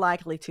are more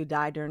likely to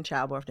die during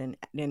childbirth than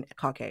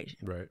Caucasian.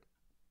 Right.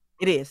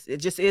 It is. It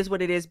just is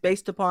what it is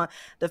based upon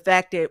the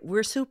fact that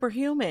we're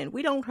superhuman.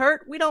 We don't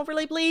hurt. We don't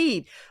really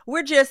bleed.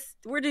 We're just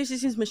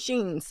these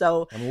machines.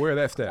 So I'm aware of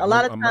that stat. I'm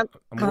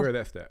aware of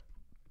that stat.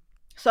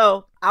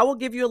 So I will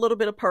give you a little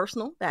bit of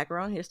personal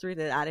background history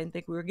that I didn't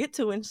think we would get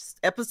to in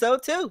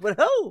episode 2, but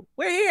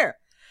we're here.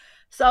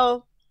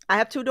 So I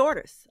have 2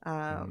 daughters,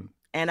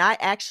 and I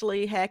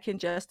actually had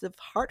congestive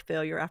heart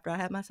failure after I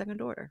had my second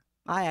daughter.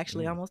 I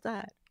actually almost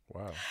died.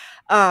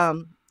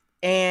 Wow.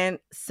 And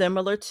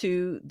similar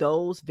to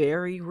those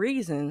very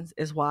reasons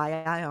is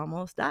why I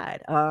almost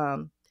died.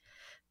 I'll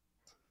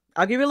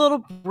give you a little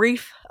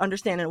brief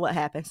understanding of what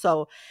happened.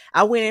 So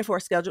I went in for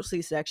a scheduled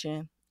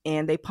C-section,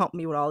 and they pumped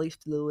me with all these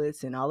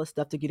fluids and all this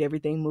stuff to get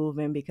everything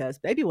moving because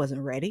baby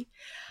wasn't ready.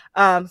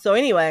 So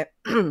anyway,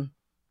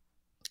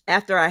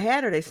 after I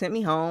had her, they sent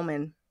me home,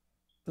 and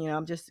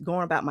I'm just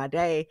going about my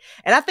day.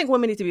 And I think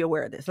women need to be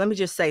aware of this. Let me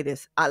just say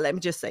this.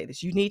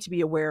 You need to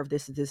be aware of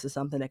this. This is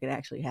something that can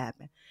actually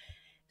happen.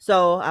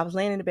 So I was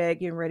laying in the bed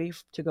getting ready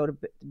to go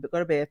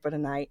to bed for the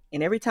night.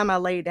 And every time I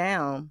lay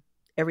down,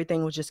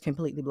 everything was just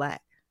completely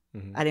black.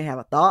 Mm-hmm. I didn't have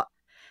a thought.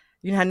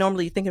 How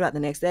normally you think about the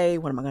next day,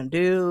 what am I going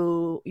to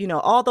do?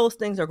 All those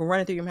things are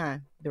running through your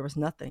mind. There was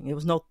nothing. There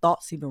was no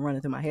thoughts even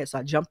running through my head. So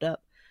I jumped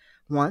up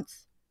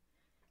once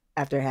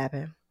after it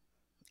happened.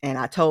 And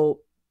I told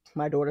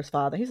my daughter's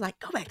father, he's like,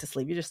 go back to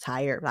sleep. You're just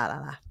tired, blah,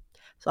 blah, blah.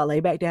 So I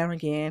lay back down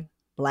again,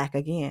 black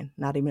again,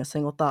 not even a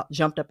single thought.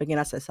 Jumped up again.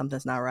 I said,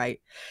 something's not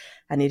right.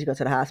 I need to go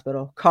to the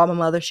hospital. Called my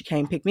mother. She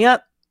came pick me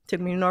up,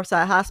 took me to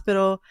Northside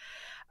Hospital,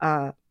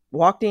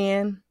 walked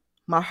in.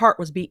 My heart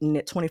was beating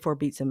at 24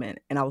 beats a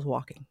minute, and I was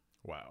walking.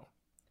 Wow.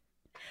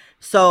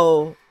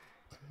 So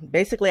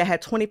basically, I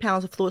had 20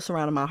 pounds of fluid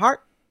surrounding my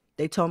heart.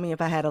 They told me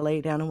if I had to lay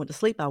down and went to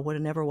sleep, I would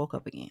have never woke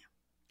up again.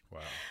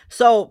 Wow.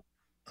 So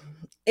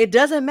it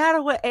doesn't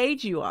matter what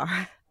age you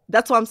are.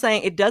 That's what I'm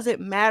saying. It doesn't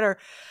matter.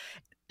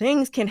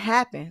 Things can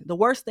happen. The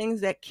worst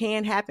things that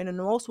can happen, and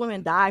most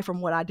women die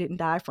from what I didn't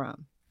die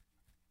from,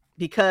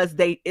 because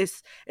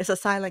it's a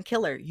silent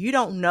killer. You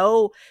don't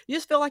know. You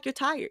just feel like you're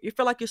tired. You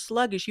feel like you're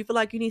sluggish. You feel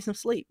like you need some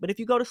sleep. But if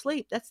you go to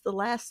sleep, that's the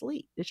last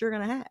sleep that you're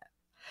going to have.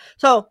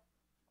 So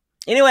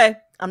anyway,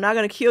 I'm not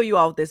going to kill you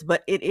all with this,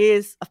 but it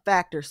is a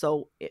factor.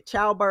 So at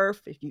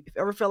childbirth, if you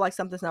ever feel like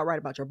something's not right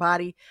about your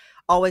body,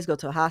 always go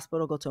to a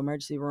hospital, go to an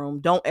emergency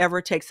room. Don't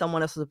ever take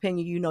someone else's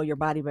opinion. You know your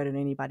body better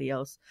than anybody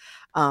else.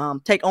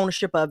 Take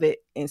ownership of it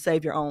and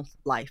save your own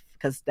life,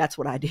 because that's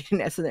what I did in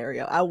that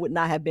scenario. I would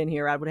not have been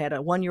here. I would have had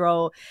a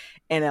 1-year-old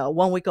and a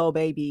 1-week-old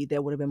baby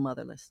that would have been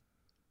motherless.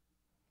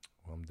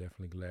 Well, I'm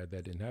definitely glad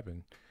that didn't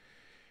happen.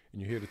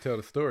 And you're here to tell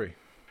the story.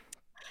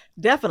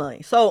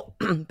 Definitely. So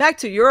back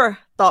to your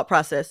thought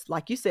process.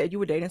 Like you said, you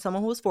were dating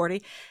someone who was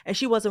 40 and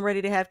she wasn't ready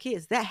to have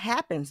kids. That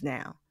happens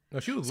now. No,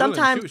 she was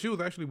sometimes willing. She was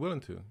actually willing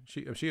to.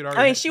 She had already.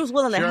 I mean, she was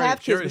willing to have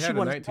kids, but she she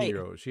wanted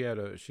 19-year-old. She had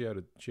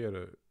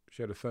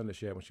a son that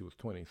she had when she was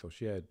 20. So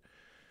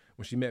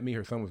when she met me,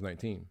 her son was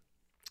 19,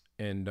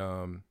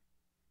 and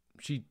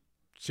she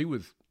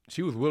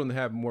was willing to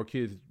have more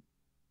kids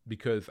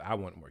because I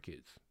wanted more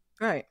kids.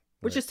 Right.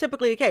 Which is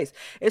typically the case.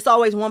 It's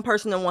always one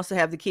person that wants to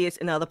have the kids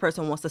and the other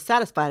person wants to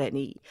satisfy that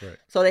need. Right.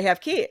 So they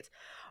have kids.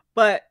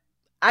 But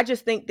I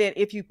just think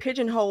that if you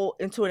pigeonhole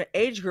into an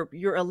age group,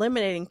 you're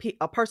eliminating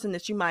a person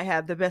that you might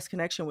have the best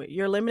connection with.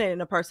 You're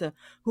eliminating a person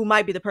who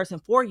might be the person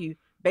for you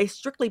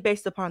strictly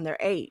based upon their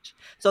age.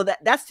 So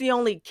that's the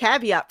only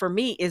caveat for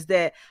me, is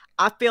that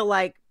I feel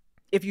like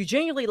if you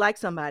genuinely like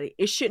somebody,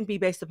 it shouldn't be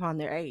based upon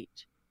their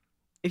age.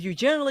 If you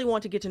genuinely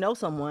want to get to know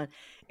someone,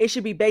 it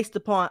should be based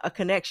upon a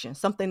connection,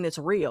 something that's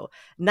real,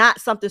 not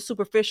something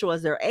superficial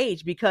as their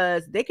age,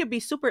 because they could be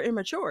super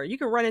immature. You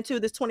can run into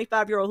this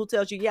 25-year-old who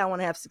tells you, yeah, I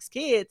want to have 6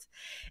 kids.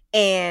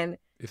 And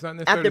it's not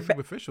necessarily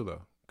superficial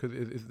though.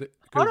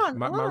 Because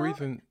my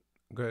reason,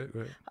 go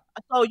ahead.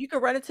 So you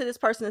can run into this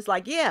person that's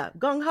like, yeah,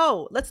 gung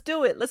ho, let's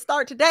do it. Let's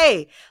start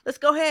today. Let's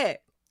go ahead.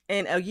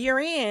 And a year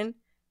in,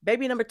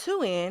 baby number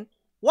 2 in,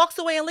 walks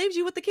away and leaves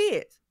you with the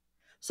kids.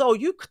 So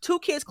you 2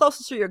 kids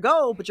closer to your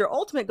goal, but your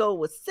ultimate goal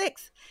was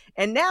 6.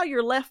 And now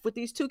you're left with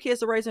these 2 kids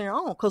to raise on your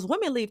own, because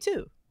women leave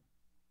too.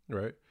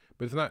 Right.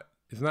 But it's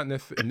not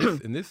necessarily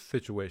in this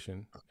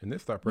situation, in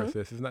this thought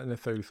process, mm-hmm. It's not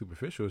necessarily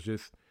superficial.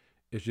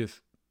 It's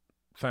just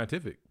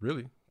scientific,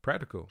 really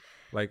practical.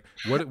 Like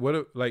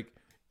what like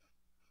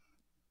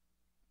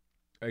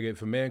again,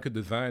 if a man could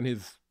design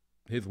his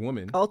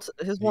woman,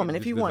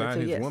 if he wanted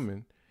to, his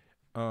woman,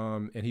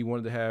 and he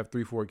wanted to have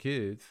 3-4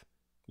 kids,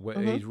 what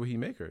mm-hmm. age will he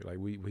make her? Like,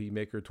 will he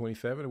make her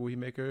 27 or will he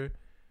make her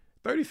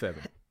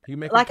 37? He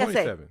make her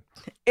 27. I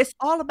say, it's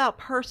all about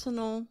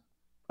personal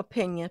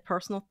opinion,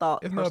 personal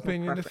thought. It's no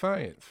opinion, it's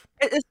science.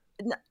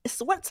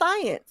 It's what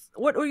science?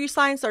 What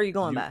science are you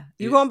going by?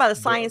 You're going by the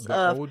science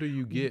of. The older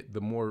you get,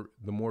 the more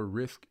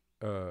risk.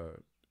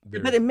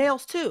 But in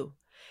males too.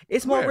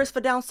 It's more risk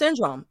for Down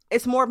syndrome.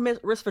 It's more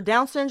risk for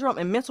Down syndrome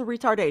and mental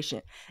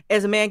retardation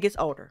as a man gets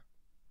older.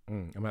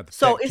 I'm gonna have to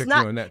so it's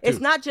not. On that too. It's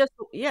not just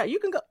you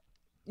can go.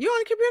 You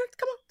on the computer?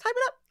 Come on, type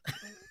it up.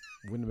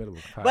 We're in the middle of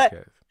a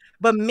podcast.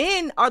 But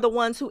men are the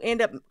ones who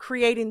end up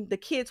creating the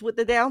kids with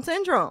the Down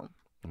syndrome.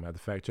 I'm gonna have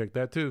to fact check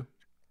that too.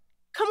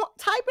 Come on,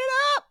 type it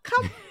up.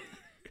 Come.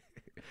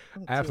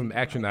 I have some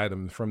action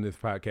items from this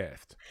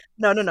podcast.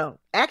 No.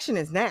 Action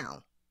is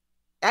now.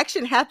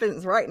 Action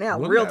happens right now,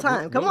 real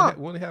time. Come on.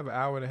 We only have an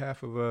hour and a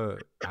half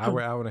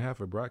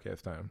of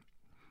broadcast time.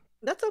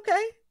 That's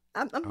okay.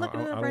 I'm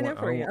looking it up right now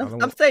for you.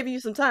 I'm saving you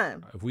some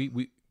time. If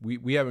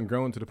we haven't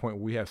grown to the point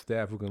where we have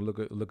staff who can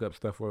look up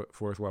stuff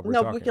for us while we're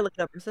talking. No, we can look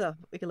it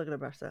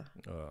up ourselves.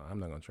 I'm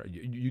not gonna try.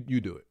 You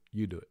do it.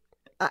 You do it.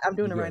 I'm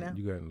doing it right now.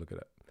 You go ahead and look it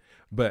up.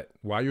 But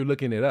while you're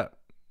looking it up,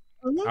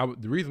 mm-hmm.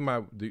 The reason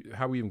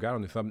how we even got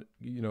on this,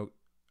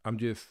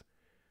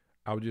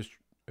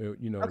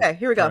 Okay,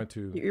 here we go.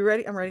 You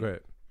ready? I'm ready. Go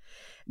ahead.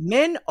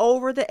 Men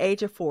over the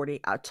age of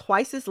 40 are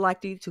twice as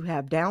likely to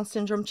have Down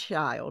syndrome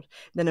child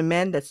than a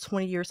man that's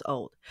 20 years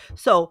old.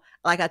 So,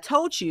 like I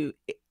told you,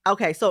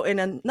 Okay, so in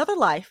another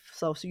life,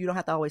 so you don't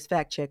have to always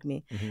fact check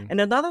me. Mm-hmm. In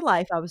another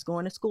life, I was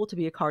going to school to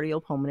be a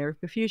cardiopulmonary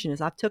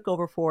perfusionist. I took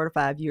over 4 to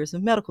 5 years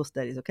of medical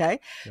studies. Okay,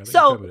 Yeah, I think you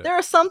so covered that. there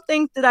are some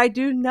things that I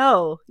do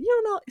know.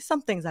 You know,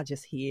 some things I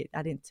just hid.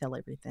 I didn't tell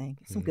everything.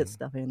 Some good Mm-hmm.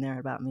 stuff in there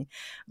about me.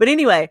 But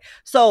anyway,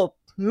 so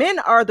men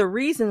are the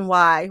reason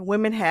why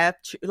women have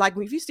like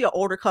if you see an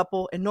older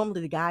couple, and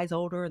normally the guy's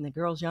older and the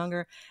girl's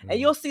younger, and Mm-hmm.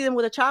 you'll see them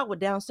with a child with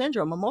Down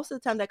syndrome, and most of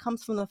the time that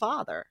comes from the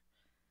father.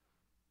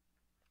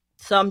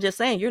 So I'm just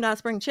saying, you're not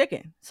spring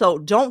chicken. So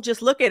don't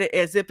just look at it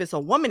as if it's a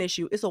woman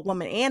issue. It's a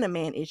woman and a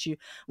man issue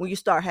when you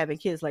start having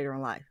kids later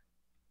in life.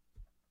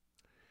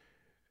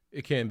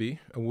 It can be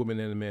a woman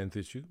and a man's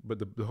issue, but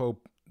the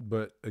whole,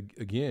 but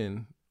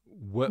again,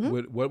 Mm-hmm.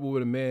 what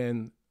would a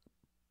man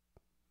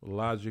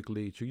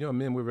logically? You know,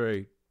 men we're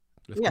very,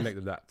 let's Yes. connect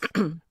the dots.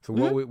 So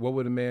Mm-hmm. what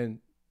would a man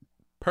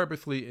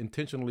purposely,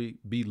 intentionally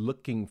be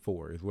looking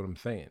for? Is what I'm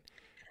saying.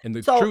 And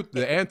the So truth,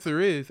 the answer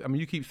is, I mean,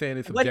 you keep saying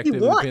it's what he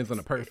subjective, it depends on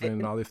the wants, person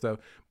and all this stuff,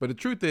 but the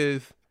truth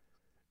is,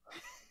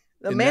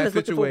 the in man that is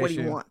looking for what he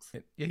situation, wants.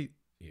 yeah,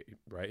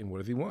 right. And what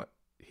does he want?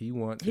 He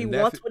wants He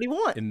wants what he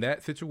wants. in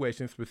that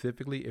situation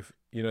specifically. If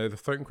you know, there's a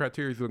certain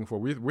criteria he's looking for.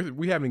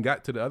 We haven't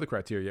got to the other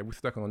criteria yet. We're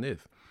stuck on this.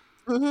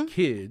 Mm-hmm.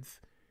 Kids.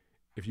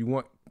 If you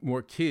want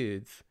more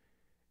kids,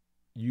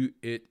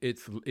 it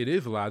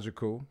is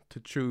logical to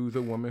choose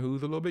a woman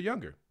who's a little bit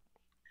younger.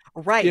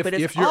 Right, but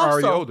it's If you're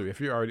already also,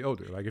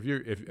 older, like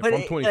if but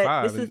I'm but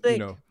 25 this is and the you thing.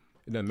 know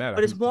it doesn't matter.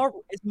 I But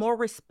can, it's more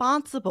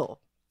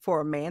responsible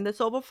for a man that's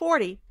over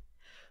 40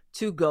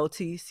 to go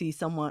to see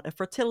someone, a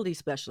fertility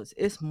specialist.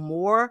 It's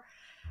more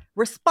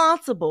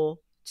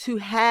responsible to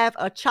have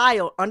a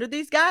child under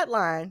these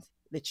guidelines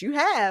that you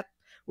have.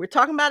 We're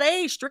talking about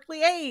age,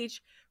 strictly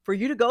age, for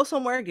you to go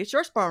somewhere and get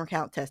your sperm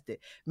count tested.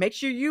 Make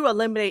sure you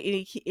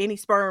eliminate any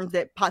sperms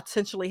that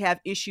potentially have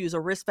issues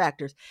or risk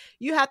factors.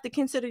 You have to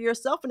consider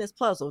yourself in this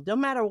puzzle. No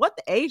matter what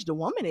the age the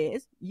woman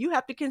is, you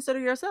have to consider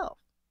yourself.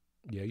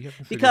 yeah, you have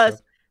to consider yourself.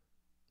 Because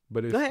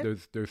But go ahead.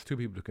 there's two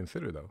people to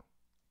consider though.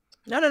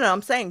 No.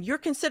 I'm saying you're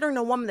considering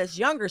a woman that's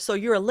younger, so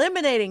you're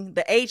eliminating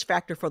the age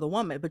factor for the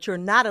woman, but you're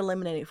not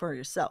eliminating it for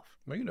yourself.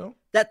 No, you don't.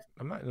 That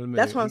I'm not that's what I'm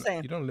eliminating.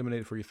 saying. You don't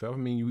eliminate it for yourself. I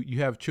mean, you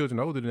have children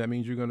older than that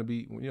means you're going to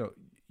be,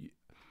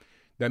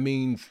 that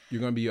means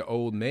you're going to be an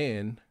old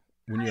man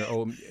when you're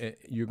old.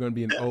 You're going to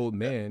be an old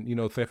man. You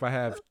know, so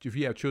if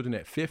you have children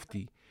at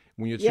 50,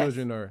 when your Yes,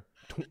 children are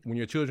when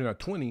your children are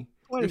 20,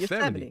 20, you're you're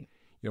 70. 70.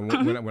 You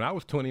know, when I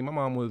was 20, my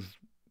mom was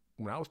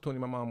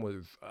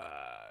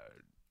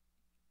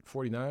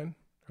 49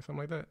 or something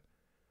like that.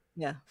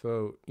 Yeah,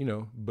 So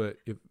but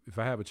if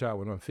I have a child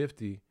when I'm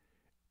 50,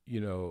 you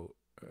know,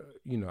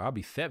 I'll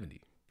be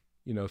 70.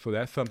 So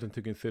that's something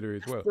to consider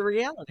as that's well. the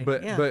reality.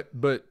 But Yeah.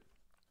 but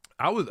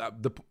I was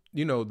the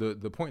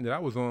point that I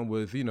was on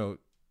was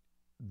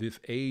this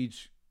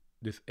age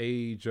this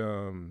age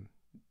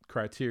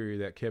criteria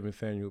that Kevin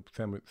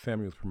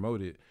Samuels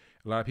promoted.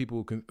 A lot of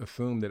people can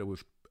assume that it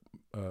was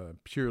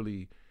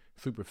purely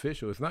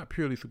superficial. It's not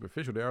purely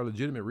superficial. There are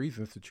legitimate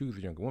reasons to choose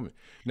a younger woman.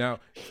 Now,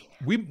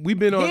 we've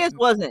been on. His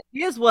wasn't.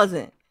 His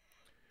wasn't.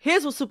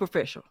 His was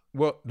superficial.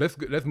 Well,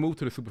 let's move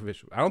to the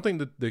superficial. I don't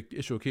think the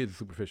issue of kids is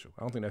superficial.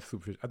 I don't think that's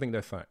superficial. I think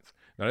that's science.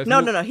 Now let's No,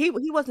 move. no, no. He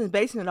wasn't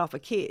basing it off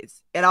of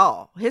kids at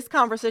all. His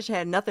conversation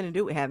had nothing to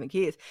do with having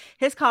kids.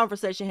 His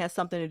conversation has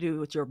something to do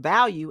with your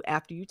value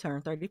after you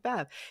turn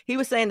 35. He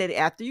was saying that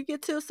after you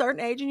get to a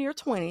certain age in your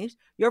 20s,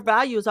 your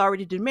value is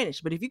already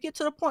diminished. But if you get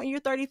to the point you're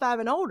 35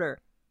 and older,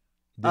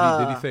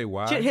 Did he say shit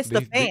why? hits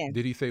the fan.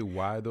 Did he say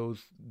why I your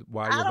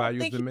don't value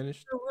is think he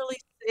diminished? really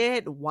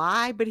said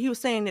why, but he was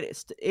saying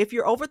that if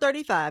you're over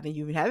 35 and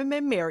you haven't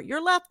been married,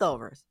 you're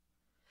leftovers.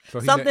 So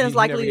Something is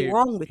likely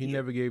wrong with he you.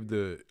 never gave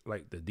the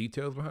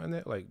details behind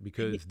that, like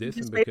because He this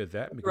and just because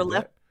that basically and you're a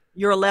because that.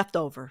 you're a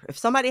leftover. If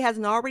somebody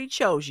hasn't already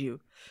chose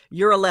you,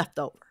 you're a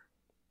leftover.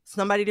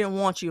 Somebody didn't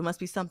want you. It must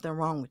be something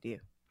wrong with you.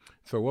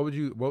 So what would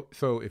you?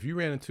 So if you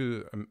ran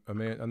into a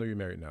man, I know you're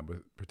married now, but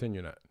pretend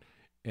you're not.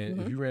 And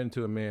if Hmm. you ran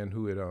into a man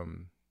who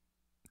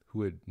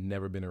had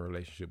never been in a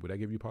relationship, would that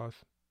give you pause?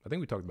 I think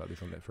we talked about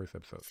this on that first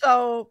episode.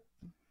 So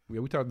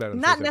Yeah, we talked about it on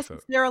the not first episode.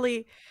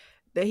 necessarily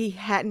that he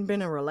hadn't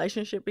been in a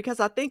relationship,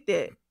 because I think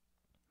that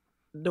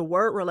the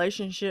word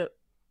relationship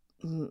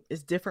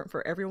is different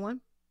for everyone.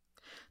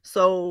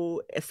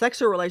 So a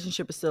sexual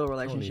relationship is still a Toni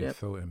is relationship.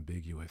 so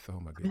ambiguous. Oh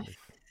my goodness.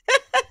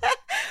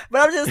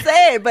 But I'm just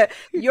saying, but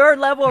your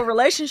level of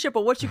relationship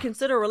or what you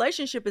consider a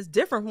relationship is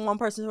different from one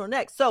person to the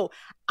next. So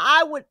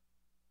I would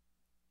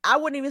I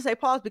wouldn't even say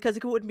pause, because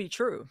it wouldn't be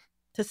true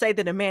to say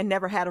that a man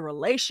never had a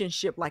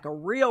relationship, like a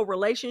real A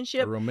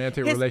relationship.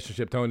 romantic His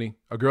relationship, Toni.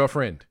 A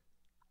girlfriend.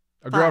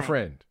 A fine,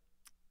 girlfriend.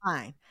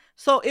 fine.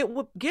 So it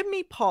would give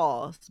me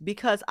pause,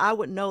 because I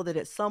would know that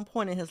at some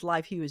point in his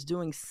life he was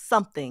doing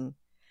something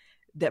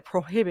that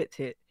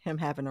prohibited him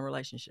having a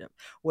relationship,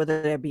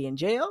 whether that be in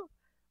jail,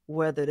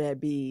 whether that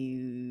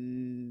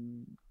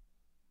be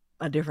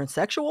a different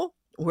sexual,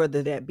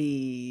 whether that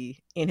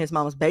be in his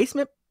mama's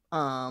basement.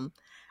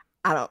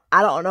 I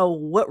don't know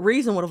what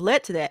reason would have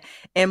led to that.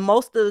 And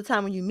most of the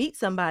time when you meet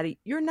somebody,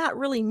 you're not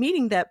really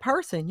meeting that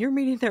person. You're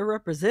meeting their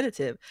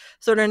representative.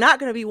 So they're not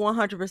going to be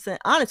 100%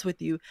 honest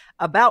with you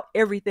about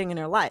everything in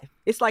their life.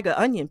 It's like an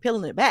onion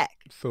peeling it back.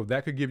 So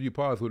that could give you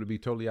pause. Would it be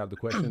totally out of the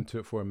question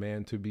for a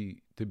man to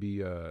be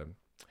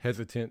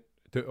hesitant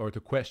or to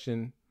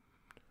question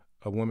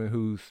a woman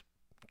who's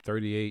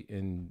 38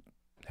 and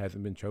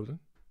hasn't been chosen?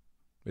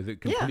 Is it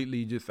Yeah.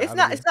 completely just It's out of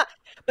not the? it's not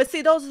but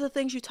see, those are the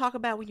things you talk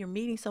about when you're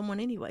meeting someone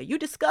anyway. You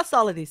discuss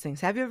all of these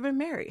things. Have you ever been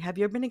married? Have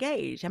you ever been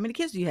engaged? How many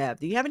kids do you have?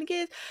 Do you have any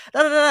kids?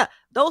 Da, da, da, da.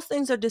 Those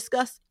things are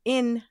discussed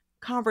in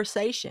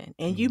conversation,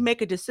 and you Mm-hmm.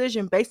 make a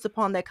decision based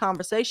upon that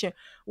conversation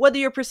whether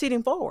you're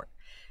proceeding forward.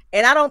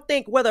 And I don't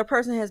think whether a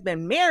person has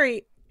been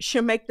married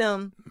should make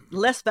them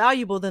less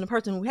valuable than a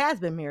person who has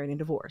been married and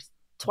divorced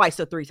twice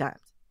or three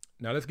times.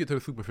 Now let's get to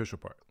the superficial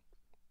part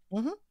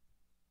Hmm.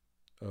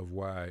 of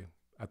why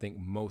I think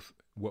most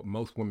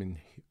women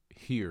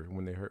hear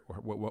when they heard, or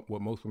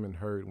what most women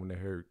heard when they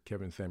heard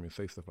Kevin Samuels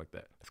say stuff like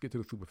that. Let's get to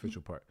the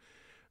superficial part,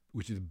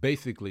 which is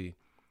basically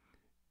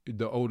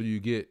the older you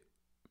get,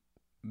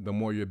 the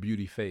more your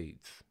beauty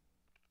fades.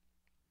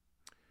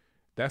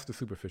 That's the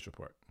superficial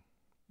part.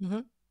 Hmm.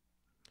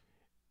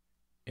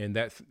 And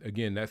that's,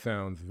 again, that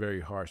sounds very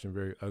harsh and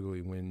very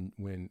ugly when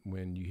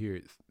you hear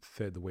it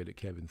said the way that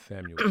Kevin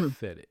Samuels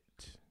said it.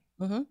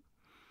 Hmm.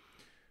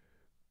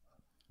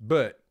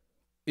 But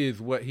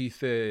is what he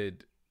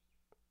said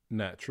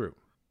not true?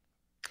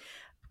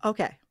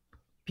 Okay.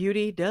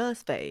 Beauty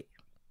does fade.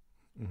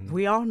 Mm-hmm.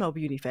 We all know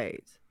beauty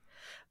fades.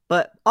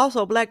 But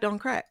also black don't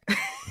crack.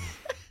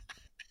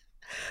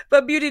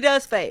 But beauty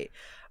does fade.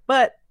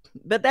 But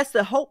but that's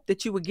the hope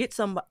that you would get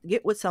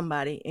with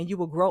somebody and you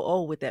will grow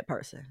old with that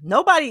person.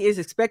 Nobody is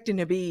expecting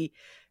to be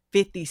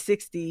 50,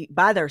 60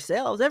 by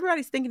themselves.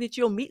 Everybody's thinking that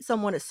you'll meet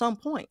someone at some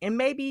point. And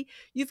maybe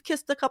you've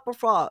kissed a couple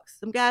frogs.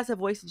 Some guys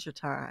have wasted your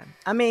time.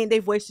 I mean,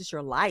 they've wasted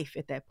your life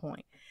at that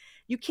point.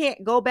 You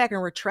can't go back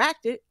and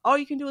retract it. All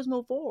you can do is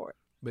move forward.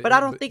 But But I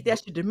it, don't but, think that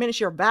but should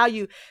diminish your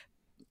value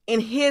in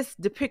his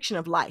depiction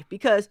of life,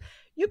 because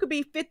you could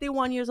be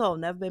 51 years old,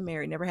 never been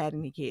married, never had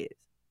any kids,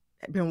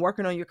 been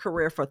working on your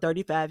career for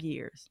 35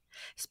 years,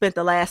 spent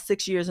the last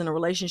 6 years in a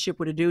relationship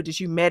with a dude that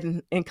you met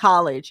in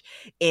college,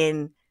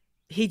 and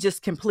he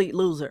just complete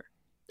loser.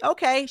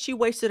 Okay, she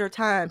wasted her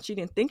time. She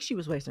didn't think she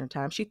was wasting her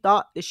time. She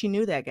thought that she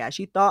knew that guy.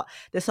 She thought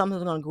that something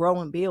was going to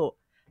grow and build,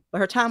 but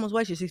her time was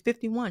wasted. She's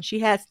 51. She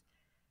has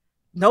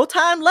no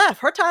time left.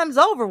 Her time's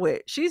over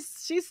with. She's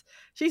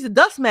a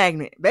dust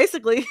magnet,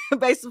 basically,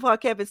 based upon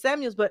Kevin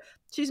Samuels, but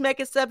she's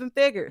making seven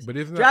figures. but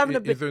Driving a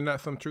is bit. there not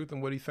some truth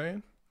in what he's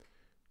saying?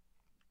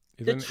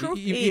 Is The there, truth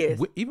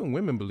is, even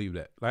women believe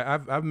that. Like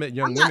I've met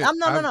young I'm not. women. I'm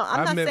no, no, no. I'm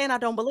I've not met saying I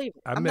don't believe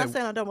it. I've I'm met not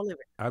saying I don't believe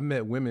it. I've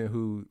met women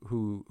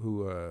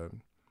who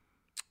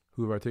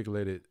have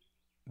articulated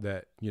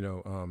that,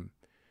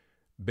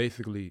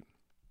 basically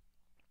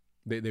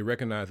they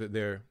recognize that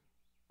they're.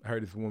 I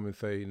heard this woman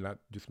say, not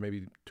just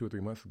maybe 2 or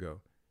 3 months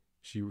ago,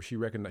 she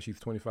recognized, she's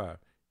 25.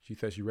 She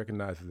says she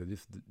recognizes that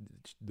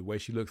the way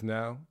she looks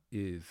now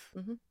is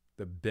Hmm.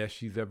 the best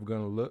she's ever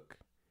gonna look,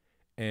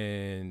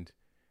 and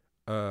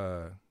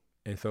uh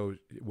and so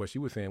what she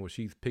was saying was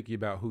she's picky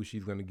about who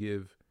she's gonna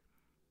give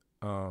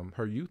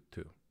her youth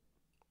to.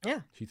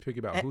 Yeah, She's picky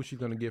about Eh, who she's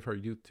gonna give her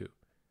youth to.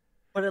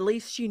 but at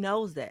least she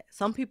knows that.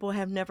 Some people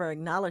have never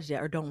acknowledged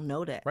that or don't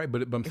know that. Right,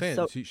 but I'm It's saying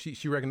so.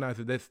 she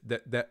recognizes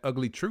that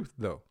ugly truth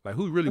though. Like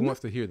who really Mhm.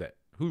 wants to hear that?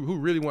 Who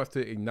really wants to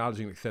acknowledge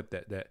and accept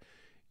that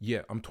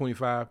yeah, I'm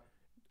 25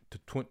 to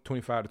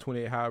 25 to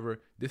 28,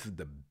 however, this is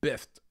the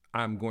best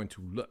I'm going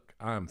to look.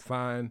 I'm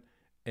fine,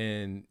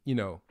 and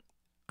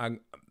I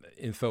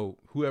and so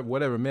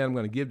whatever man I'm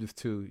going to give this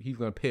to, he's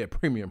going to pay a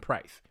premium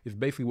price. It's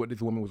basically what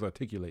this woman was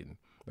articulating.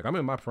 Like I'm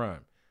in my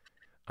prime.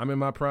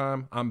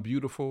 I'm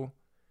beautiful.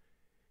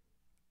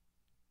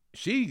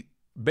 She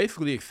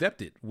basically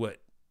accepted what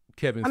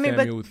Kevin I mean, but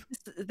Samuels,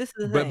 this is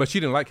the but thing. she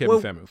didn't like Kevin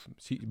Well, Samuels.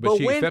 But but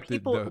she when accepted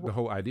people, the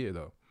whole idea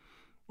though.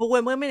 but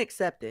when women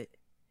accept it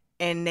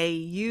and they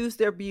use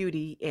their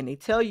beauty and they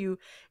tell you,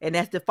 and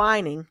that's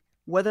defining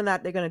whether or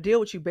not they're going to deal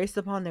with you based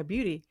upon their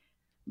beauty,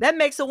 that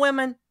makes a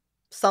woman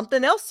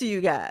something else to you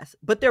guys.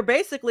 But they're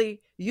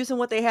basically using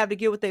what they have to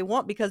get what they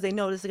want because they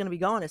know this is going to be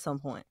gone at some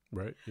point.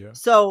 Right? Yeah.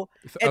 So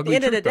It's an at the ugly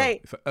end of the truth though. day,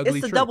 It's an ugly it's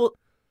a truth. double,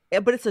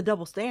 but it's a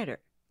double standard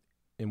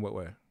In what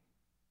way?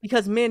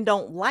 because men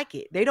don't like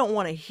it. They don't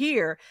want to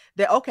hear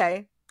that,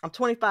 okay, I'm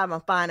 25,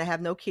 I'm fine, I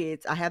have no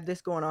kids, I have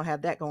this going on, I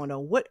have that going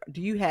on. What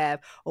do you have,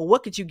 or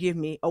what could you give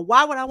me, or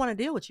why would I want to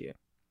deal with you?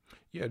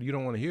 Yeah, you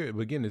don't want to hear it.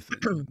 But again,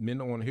 men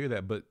don't want to hear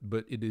that. But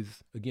it is,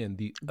 again,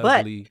 the But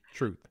ugly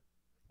truth.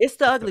 it's the It's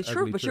the ugly truth,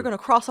 ugly but you're truth. going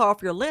to cross her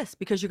off your list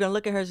because you're going to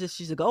look at her as if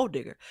she's a gold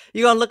digger.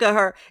 You're going to look at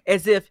her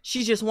as if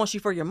she just wants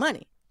you for your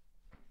money.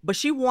 But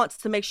she wants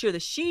to make sure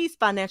that she's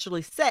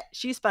financially set,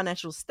 she's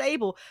financially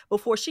stable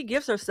before she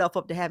gives herself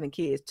up to having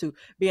kids, to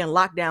being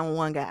locked down with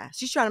one guy.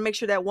 She's trying to make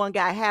sure that one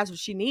guy has what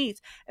she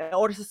needs in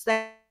order to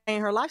sustain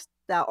her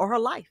lifestyle or her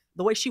life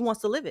the way she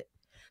wants to live it.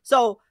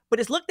 So,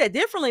 but it's looked at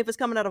differently if it's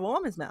coming out of a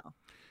woman's mouth.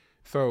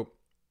 So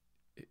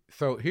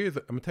So I'm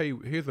gonna tell you.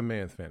 Here's a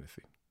man's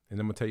fantasy, and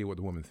I'm gonna tell you what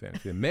the woman's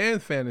fantasy. A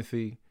man's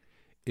fantasy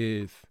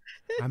is,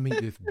 I meet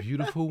this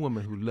beautiful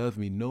woman who loves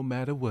me no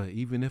matter what,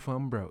 even if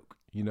I'm broke.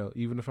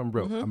 Even if I'm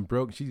broke, Mm-hmm. I'm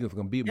broke. She's just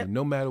gonna be with me Yep.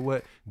 no matter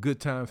what. Good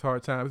times,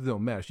 hard times, it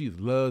don't matter. She just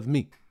loves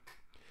me.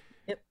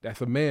 Yep.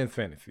 That's a man's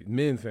fantasy.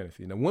 Men's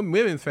fantasy. Now,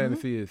 women's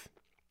fantasy is,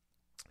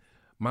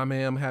 my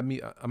man, I'm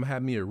gonna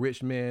have me a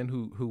rich man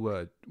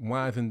who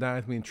wines and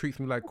dines me and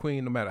treats me like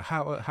queen, no matter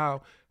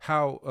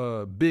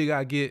how big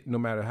I get, no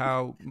matter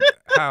how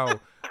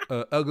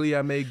ugly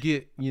I may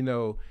get,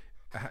 no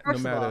First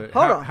of all, matter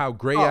hold on. how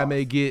gray I Pause.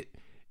 may get,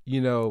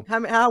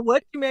 How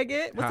what you may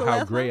get? What's the how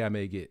last gray one? I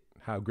may get,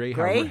 how Gray?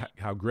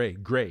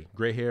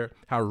 gray hair,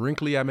 how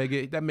wrinkly I may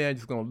get. That man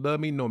just gonna love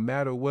me no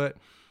matter what,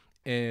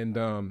 and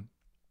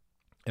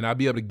I'll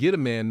be able to get a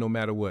man no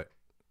matter what.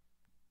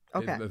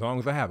 Okay. As long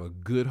as I have a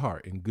good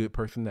heart and good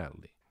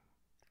personality.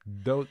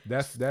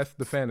 That's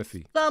the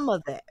fantasy. Some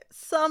of that.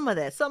 Some of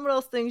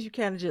those things you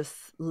kind of just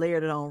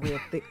layered it on real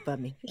thick for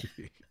me.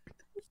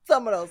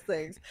 Some of those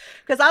things.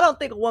 Because I don't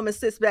think a woman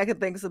sits back and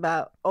thinks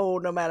about, oh,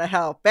 no matter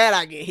how fat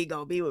I get, he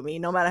gonna be with me.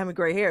 No matter how many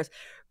gray hairs.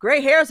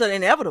 Gray hairs are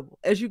inevitable.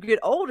 As you get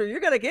older, you're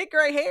gonna get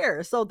gray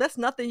hair. So that's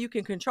nothing you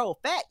can control.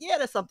 Fat, yeah,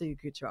 that's something you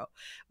can control.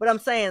 But I'm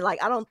saying,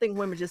 like, I don't think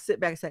women just sit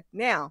back and say,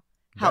 now,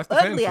 how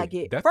ugly I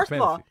get. That's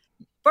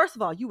First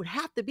of all, you would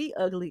have to be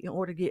ugly in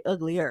order to get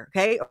uglier.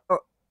 Okay. Or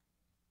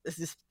this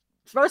is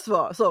first of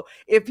all. So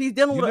if he's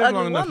dealing with an ugly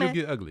woman, woman,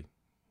 you'll get ugly.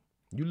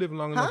 You live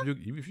long enough.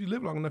 If you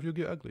live long enough, you'll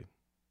get ugly.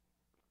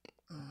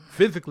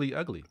 Physically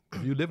ugly.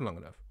 If you live long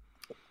enough.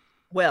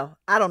 Well,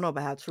 I don't know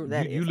about how true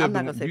that is. I'm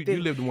not gonna say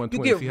you live to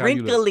 120. You get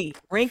wrinkly.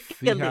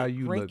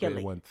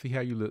 See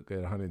how you look at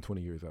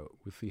 120 years old.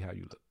 We'll see how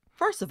you look.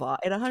 First of all,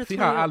 at 120, see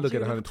how I look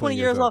at 120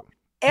 years old.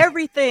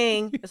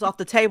 Everything is off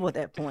the table at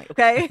that point.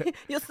 Okay,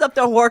 your stuff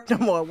don't work no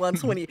more.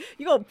 120,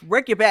 you gonna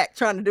break your back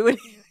trying to do it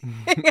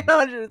at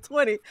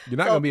 120. You're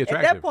not gonna be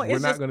attractive. At that point, we're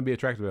not gonna be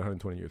attractive at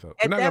 120 years old.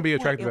 We're not gonna be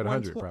attractive at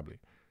 100 probably.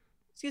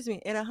 Excuse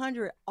me, at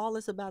 100, all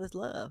it's about is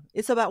love.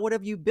 It's about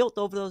whatever you built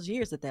over those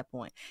years at that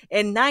point.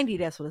 At 90,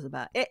 that's what it's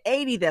about. At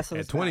 80, that's what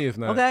it's about. At 20, it's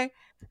not. Okay?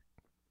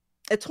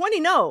 At 20,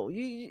 no.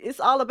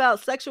 It's all about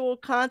sexual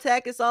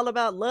contact. It's all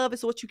about love.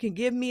 It's what you can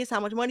give me. It's how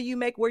much money you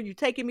make, where you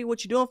taking me,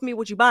 what you doing for me,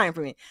 what you buying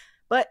for me.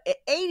 But at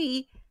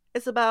 80,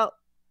 it's about,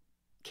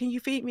 can you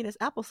feed me this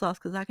applesauce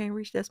because I can't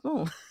reach that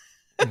spoon?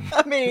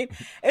 I mean,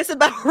 it's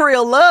about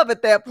real love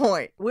at that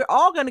point. We're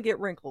all going to get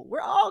wrinkled.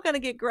 We're all going to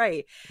get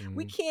gray. Mm-hmm.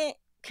 We can't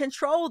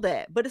control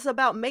that, but it's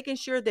about making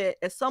sure that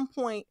at some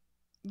point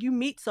you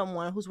meet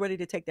someone who's ready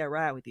to take that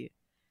ride with you,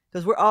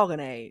 because we're all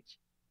gonna age.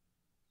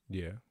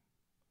 Yeah,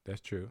 that's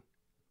true.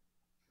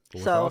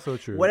 But so also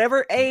true,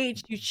 whatever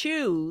age you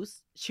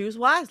choose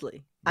wisely.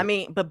 Yep. I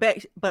mean,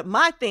 but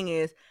my thing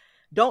is,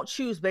 don't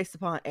choose based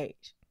upon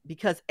age,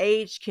 because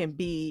age can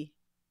be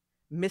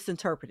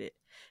misinterpreted,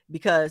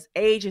 because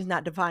age is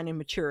not defining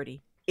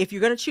maturity. If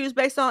you're going to choose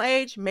based on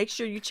age, make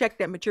sure you check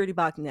that maturity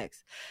box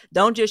next.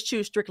 Don't just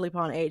choose strictly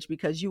upon age,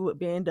 because you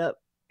would end up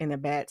in a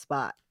bad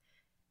spot.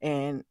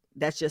 And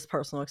that's just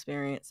personal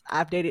experience.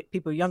 I've dated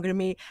people younger than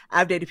me.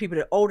 I've dated people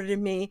that are older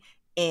than me.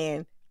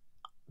 And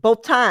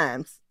both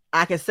times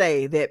I can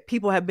say that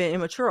people have been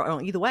immature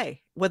on either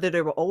way, whether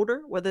they were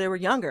older, whether they were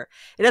younger.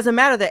 It doesn't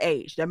matter the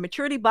age. The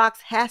maturity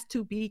box has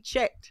to be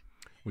checked.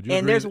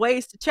 And there's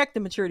ways to check the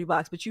maturity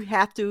box, but you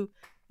have to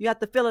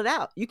fill it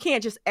out. You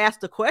can't just ask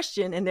the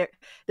question and they're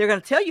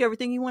going to tell you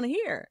everything you want to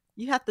hear.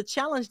 You have to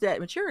challenge that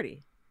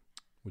maturity.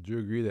 Would you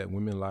agree that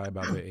women lie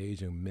about their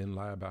age and men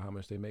lie about how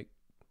much they make?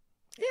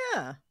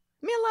 Yeah.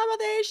 Men lie about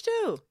their age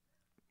too.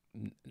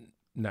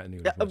 Not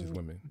nearly as much as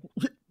women.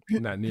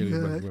 Not nearly as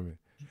much as women.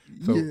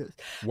 So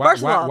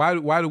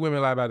why do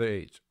women lie about their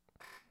age?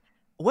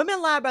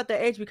 Women lie about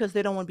their age because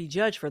they don't want to be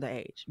judged for their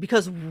age.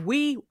 Because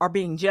we are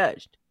being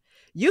judged.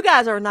 You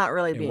guys are not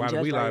really being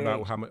judged.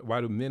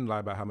 Why do men lie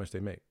about how much they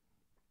make?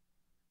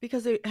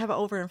 Because they have an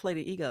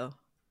overinflated ego.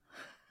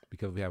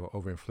 Because we have an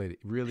overinflated,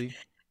 really?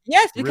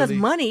 Yes, because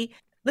money.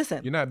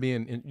 Listen, you're not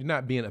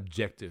being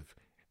objective.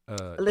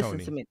 Listen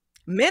Toni. to me.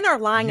 Men are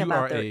lying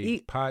about their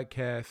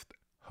podcast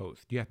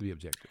host. You have to be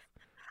objective.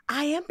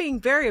 I am being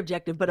very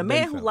objective, but a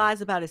man who lies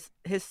about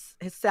his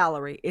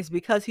salary is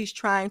because he's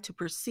trying to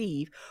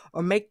perceive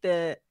or make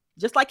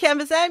just like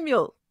Kevin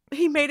Samuel.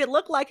 He made it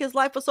look like his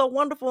life was so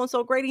wonderful and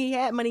so great. He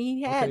had money.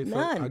 He had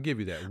none. So I'll give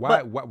you that.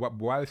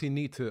 Why does he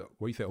need to?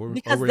 What you said?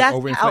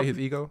 Overinflate his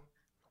ego?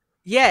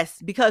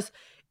 Yes, because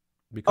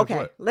okay.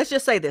 What? Let's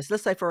just say this.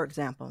 Let's say, for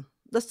example,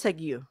 let's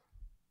take you.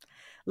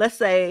 Let's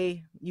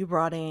say you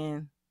brought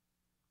in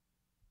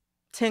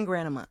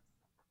 $10,000 a month.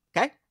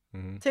 Okay,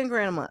 mm-hmm.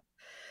 $10,000 a month,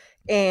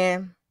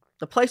 and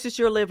the place that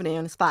you're living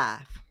in is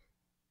 $5,000.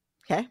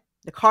 Okay,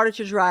 the car that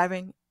you're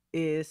driving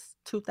is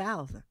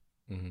 $2,000.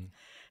 Mm-hmm.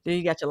 Then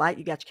you got your light,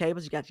 you got your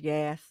cables, you got your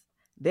gas.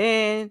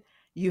 Then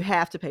you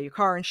have to pay your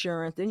car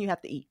insurance. Then you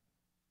have to eat.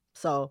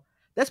 So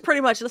that's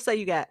pretty much. Let's say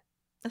you got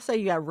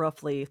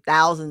roughly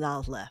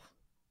 $1,000 left.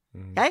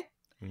 Mm-hmm. Okay,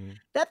 mm-hmm.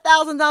 That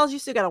 $1,000 you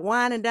still got to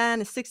wine and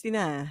dine at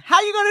 69.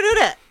 How you gonna do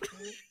that?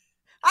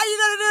 How you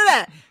gonna do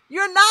that?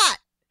 You're not.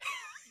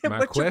 My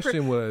but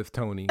question was,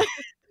 Toni,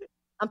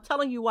 I'm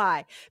telling you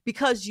why.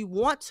 Because you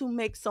want to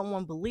make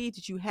someone believe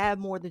that you have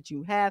more than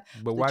you have,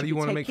 but why that do you you can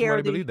want to take make care somebody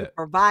of them, you believe can that?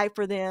 provide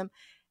for them.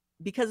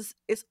 Because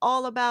it's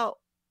all about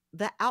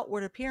the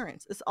outward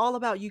appearance. It's all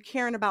about you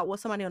caring about what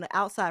somebody on the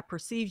outside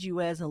perceives you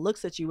as and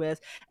looks at you as.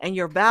 And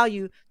your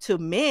value to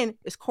men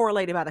is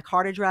correlated by the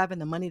car they drive and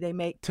the money they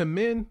make. To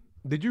men,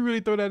 did you really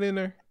throw that in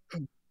there?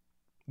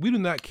 We do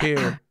not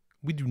care.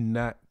 We do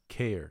not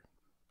care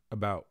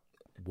about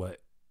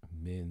what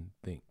men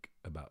think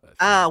about us,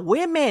 women.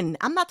 Women,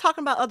 I'm not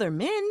talking about other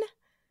men.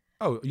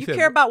 Oh, you You said,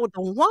 care about what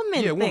the yeah,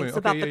 woman woman. thinks Okay,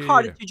 about yeah, the yeah,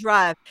 car yeah. that you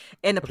drive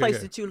and the Okay, place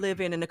yeah. that you live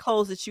in and the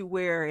clothes that you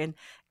wear and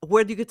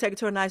whether you could take it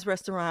to a nice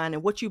restaurant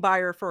and what you buy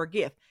her for a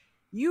gift.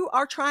 You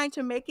are trying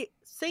to make it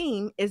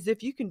seem as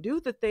if you can do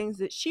the things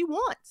that she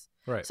wants.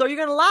 Right, So you're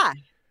going to lie.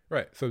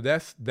 right. So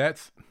that's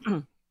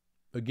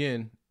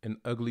again an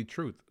ugly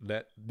truth,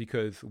 that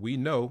because we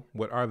know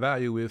what our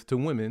value is to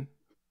women,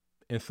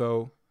 and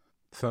so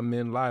some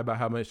men lie about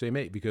how much they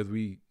make because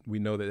we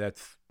know that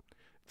that's.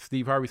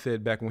 Steve Harvey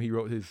said back when he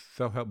wrote his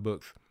self-help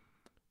books,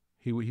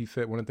 he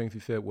said one of the things he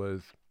said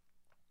was,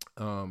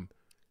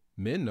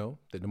 men know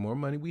that the more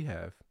money we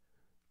have,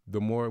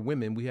 the more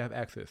women we have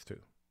access to.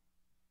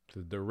 It's a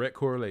direct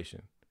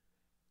correlation.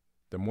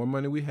 The more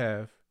money we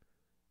have,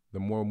 the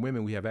more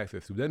women we have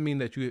access to. Doesn't mean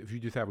that if you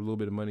just have a little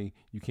bit of money,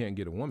 you can't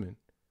get a woman.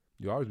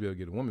 You'll always be able to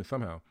get a woman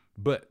somehow.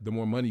 But the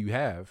more money you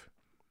have,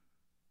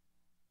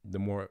 the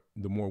more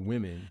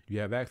women you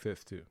have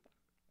access to.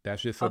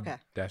 That's just Okay.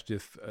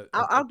 a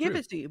I'll give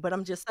truth. it to you, but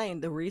I'm just saying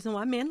the reason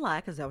why men lie,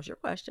 because that was your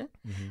question,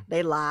 Mm-hmm.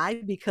 they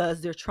lie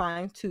because they're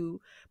trying to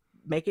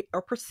make it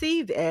or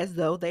perceived as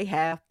though they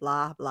have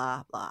blah,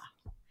 blah, blah,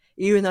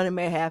 even though they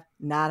may have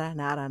nada,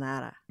 nada,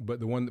 nada.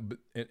 But the one,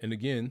 and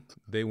again,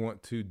 they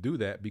want to do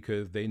that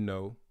because they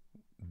know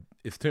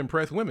it's to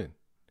impress women.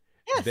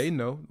 They Yes,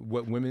 know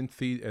what women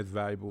see as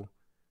valuable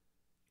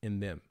in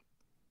them.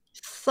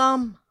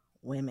 some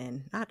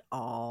women, not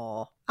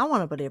all. I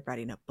want to put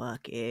everybody in a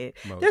bucket.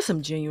 There's Most,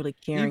 some genuinely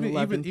caring,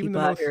 loving even the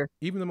people out most, here.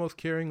 even the most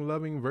caring,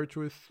 loving,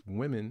 virtuous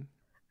women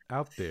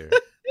out there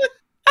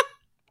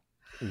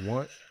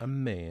want a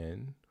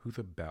man who's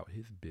about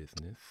his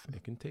business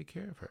and can take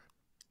care of her.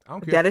 I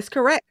don't care. That is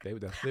correct. That's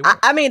what they want.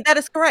 I mean, that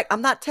is correct.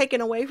 I'm not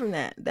taking away from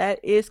that. That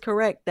is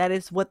correct. That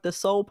is what the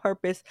sole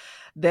purpose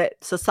that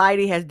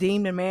society has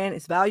deemed a man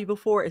is valuable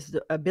for is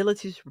the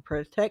ability to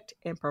protect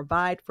and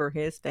provide for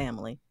his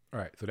family. All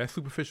right, so that's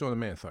superficial on the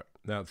man's part.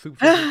 Now,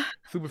 Yep.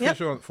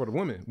 superficial for the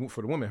woman. For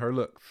the woman, her Now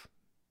looks,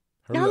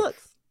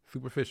 looks.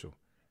 superficial.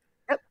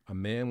 Yep. A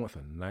man wants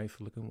a nice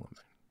looking woman.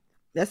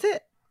 That's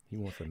it. He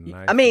wants a I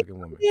nice mean, looking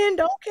woman. men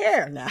don't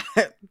care now.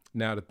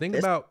 Now, the thing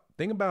That's about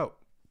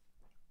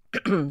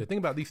mm-hmm. the thing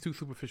about these two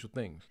superficial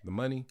things, the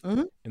money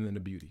Mm-hmm. and then the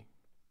beauty.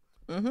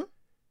 Mm-hmm.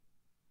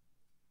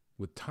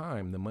 With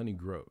time, the money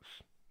grows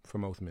for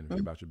most men if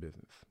you're about your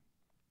business.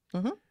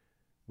 Mm-hmm.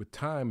 With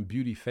time,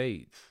 beauty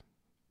fades.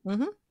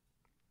 Mm-hmm.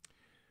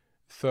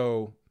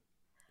 So,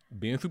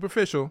 being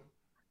superficial,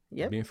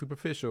 Yep. a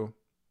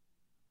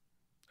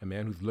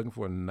man who's looking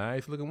for a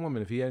nice looking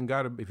woman, if he hadn't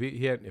got if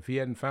he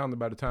hadn't found her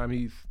by the time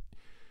he's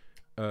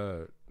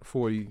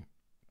 40,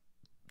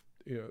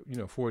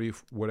 40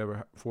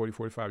 whatever, 40,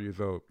 45 years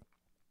old,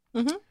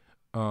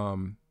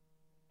 Mm-hmm.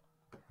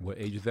 what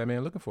age is that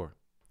man looking for?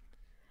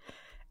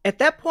 At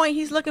that point,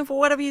 he's looking for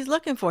whatever he's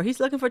looking for. He's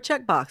looking for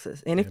check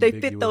boxes. And if they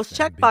fit those Ambiguous,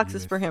 check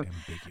boxes for him,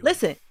 ambiguous.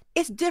 listen,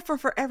 it's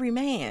different for every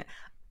man.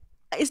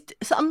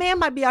 So a man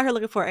might be out here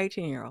looking for an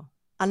 18-year-old,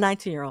 a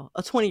 19-year-old,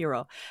 a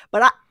 20-year-old.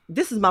 But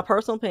this is my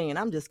personal opinion.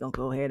 I'm just gonna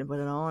go ahead and put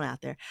it on out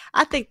there.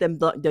 I think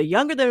the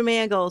younger the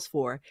man goes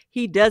for,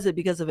 he does it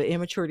because of an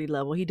immaturity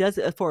level. He does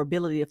it for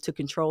ability to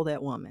control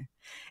that woman.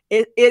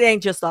 It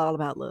ain't just all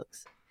about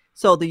looks.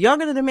 So the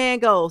younger the man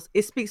goes,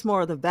 it speaks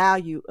more of the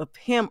value of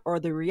him or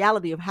the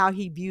reality of how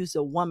he views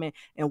a woman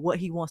and what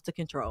he wants to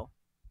control.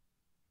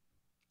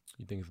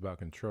 You think it's about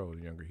control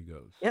the younger he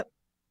goes. Yep.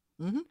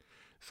 Mm-hmm.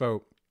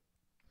 So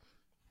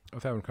I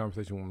was having a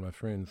conversation with one of my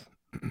friends.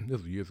 This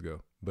was years ago,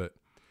 but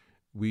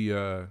we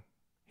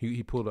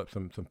he pulled up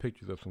some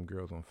pictures of some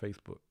girls on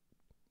Facebook,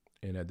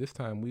 and at this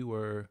time we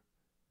were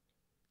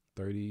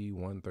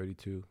 31,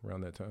 32,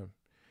 around that time.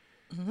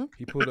 Mm-hmm.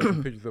 He pulled up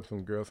some pictures of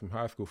some girls from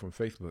high school from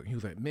Facebook. He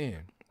was like,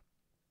 "Man,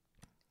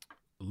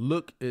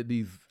 look at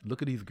these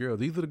girls.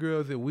 These are the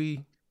girls that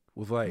we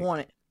was like,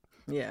 Want it.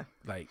 Yeah.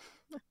 like,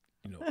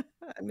 you know,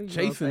 I knew you were gonna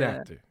chasing say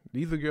after.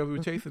 These are the girls we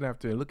were chasing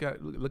after. And look at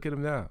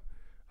them now.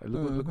 Like,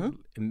 look.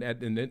 And at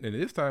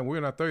this time we're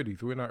in our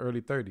 30s. We're in our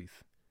early 30s.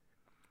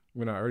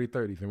 We're in our early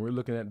 30s, and we're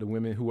looking at the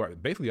women who are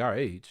basically our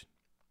age,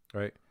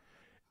 right?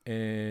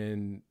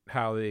 And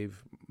how they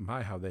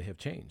have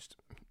changed,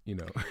 you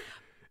know."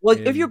 Well,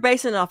 if you're And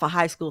basing it off of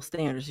high school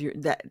standards,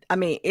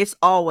 it's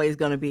always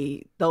going to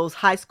be those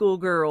high school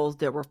girls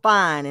that were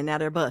fine and now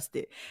they're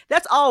busted.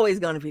 That's always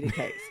going to be the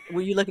case.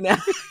 When you're looking at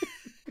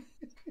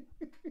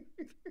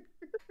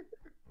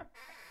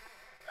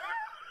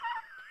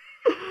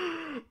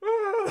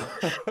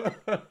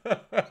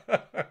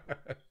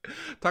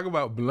Talk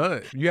about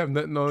blunt. You have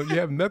nothing on. You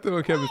have nothing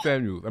on Kevin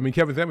Samuels. I mean,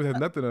 Kevin Samuels has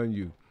nothing on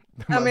you.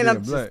 I About mean, being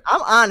blunt.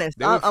 I'm honest.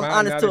 They were I'm fine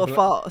honest now. to a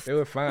fault. They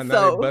were fine now.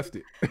 They So,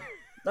 busted.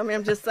 I mean,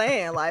 I'm just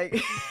saying,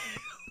 like,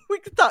 we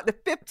could talk to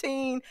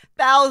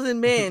 15,000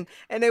 men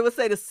and they would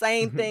say the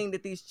same thing,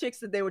 that these chicks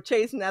that they were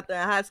chasing after in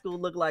high school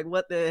look like,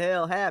 what the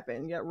hell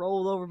happened? You got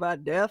rolled over by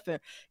death and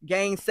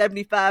gained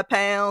 75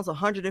 pounds,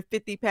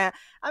 150 pounds.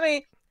 I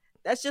mean,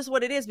 that's just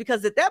what it is,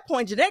 because at that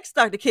point, genetics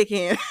start to kick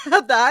in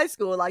after high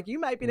school. Like, you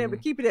might be able to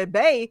keep it at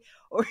bay,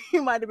 or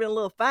you might have been a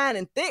little fine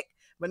and thick,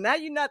 but now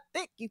you're not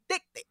thick, you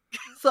thick.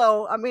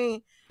 So, I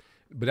mean.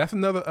 But that's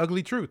another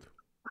ugly truth.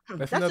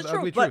 That's another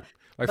ugly truth. truth.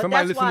 Like,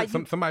 somebody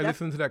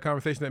listening to that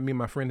conversation that me and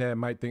my friend had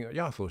might think,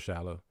 y'all so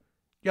shallow.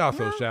 Y'all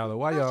so shallow.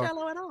 Why y'all?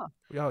 Shallow at all.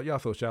 Y'all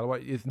so shallow.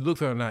 Why?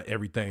 Looks are not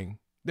everything.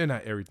 They're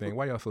not everything.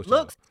 Why y'all so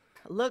shallow?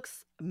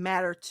 Looks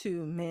matter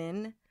to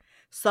men.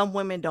 Some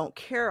women don't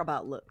care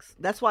about looks.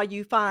 That's why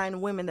you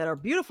find women that are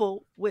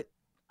beautiful with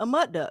a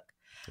mud duck.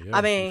 Yeah,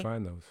 I mean,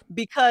 find those.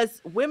 because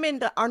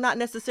women are not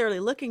necessarily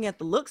looking at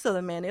the looks of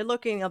the man. They're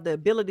looking at the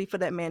ability for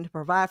that man to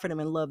provide for them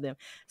and love them.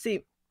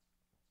 See,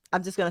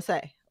 I'm just going to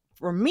say,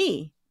 for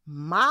me,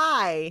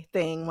 my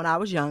thing when I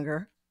was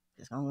younger,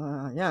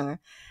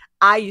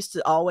 I used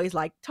to always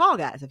like tall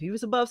guys. If he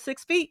was above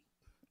 6 feet,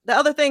 the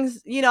other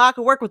things, I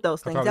could work with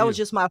those things. That was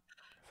just my.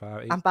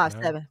 5'8", I'm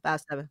 5'7".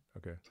 5'7".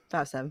 Okay.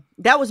 5'7".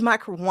 That was my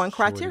one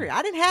criteria. Shorty.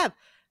 I didn't have.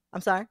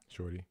 I'm sorry.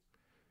 Shorty.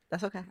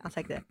 That's okay. I'll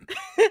take that.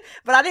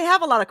 But I didn't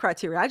have a lot of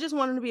criteria. I just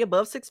wanted to be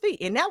above 6 feet,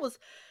 and that was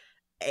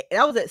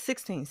at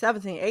 16,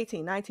 17,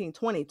 18, 19,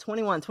 20,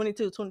 21,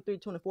 22, 23,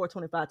 24,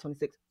 25,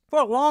 26 for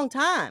a long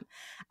time.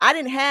 I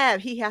didn't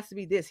have, he has to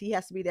be this, he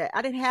has to be that.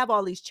 I didn't have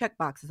all these check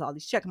boxes, all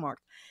these check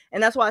marks.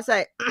 And that's why I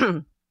say,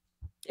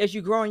 as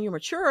you grow and you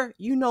mature,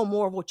 you know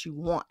more of what you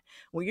want.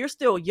 When you're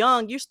still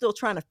young, you're still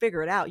trying to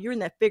figure it out. You're in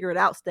that figure it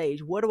out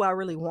stage. What do I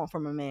really want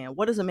from a man?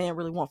 What does a man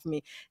really want from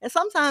me? And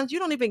sometimes you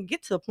don't even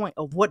get to the point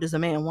of what does a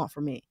man want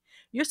from me?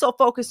 You're so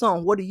focused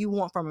on what do you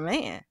want from a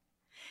man?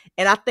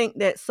 And I think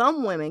that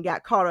some women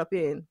got caught up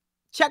in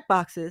check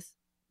boxes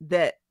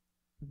that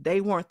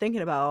they weren't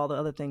thinking about all the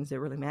other things that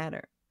really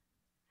matter.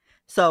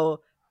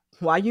 So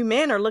while you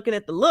men are looking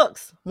at the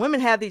looks, women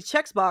have these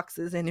check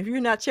boxes, and if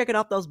you're not checking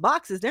off those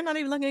boxes, they're not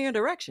even looking in your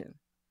direction.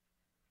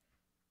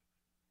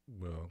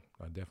 Well,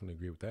 I definitely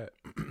agree with that.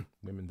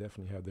 Women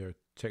definitely have their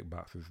check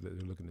boxes that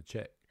they're looking to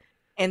check.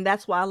 And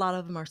that's why a lot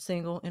of them are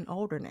single and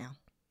older now.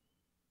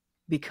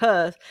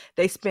 Because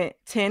they spent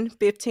 10,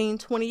 15,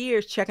 20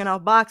 years checking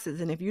off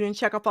boxes. And if you didn't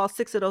check off all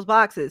 6 of those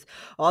boxes,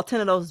 all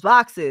 10 of those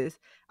boxes,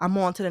 I'm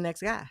on to the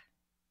next guy.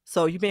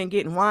 So you've been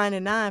getting wine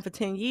and dine for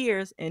 10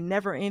 years and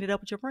never ended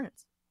up with your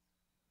prince.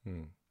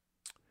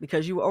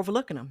 Because you were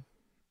overlooking them.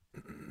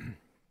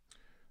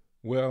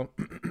 Well,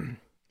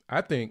 I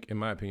think, in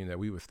my opinion, that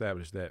we've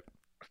established that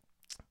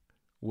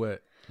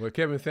what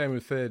Kevin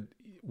Samuels said,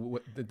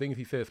 what the things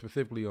he said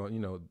specifically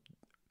on,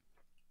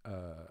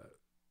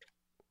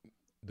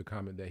 the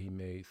comment that he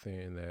made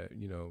saying that,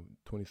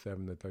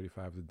 27 to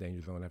 35 is a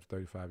danger zone. After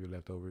 35, you're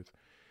leftovers.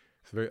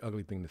 It's a very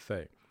ugly thing to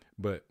say.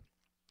 But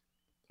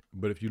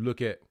if you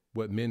look at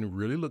what men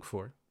really look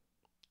for,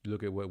 you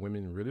look at what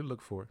women really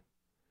look for,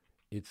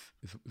 it's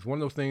one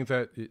of those things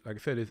that, like I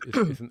said,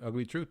 it's an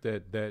ugly truth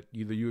that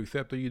either you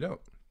accept or you don't.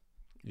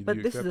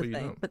 But this is the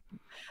thing.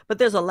 But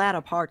there's a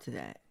latter part to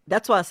that.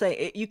 That's why I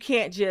say you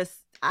can't just.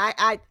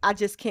 I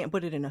just can't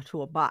put it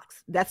into a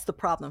box. That's the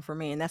problem for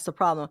me, and that's the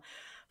problem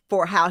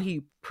for how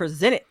he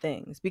presented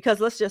things. Because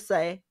let's just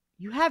say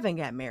you haven't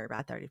got married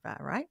by 35,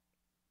 right?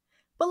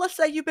 But let's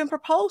say you've been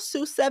proposed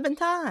to 7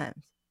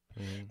 times,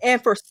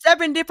 and for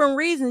 7 different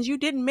reasons, you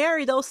didn't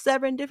marry those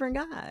 7 different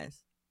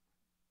guys.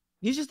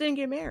 You just didn't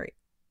get married.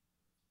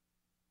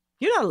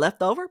 You're not a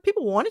leftover.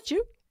 People wanted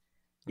you.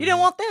 You didn't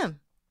want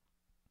them.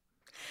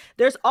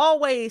 There's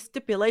always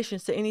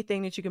stipulations to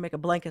anything that you can make a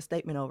blanket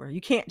statement over.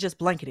 You can't just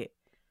blanket it.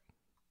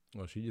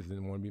 Well, she just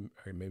didn't want to be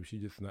married. Maybe she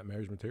just not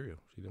marriage material.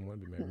 She didn't want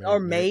to be married. Or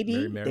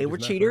maybe they were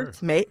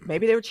cheaters.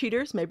 Maybe they were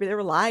cheaters. Maybe they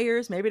were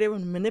liars. Maybe they were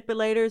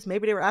manipulators.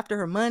 Maybe they were after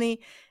her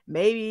money.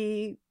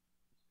 Maybe,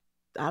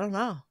 I don't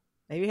know.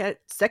 Maybe had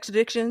sex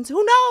addictions.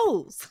 Who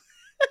knows?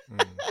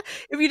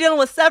 If you're dealing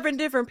with 7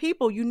 different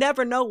people, you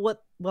never know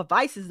what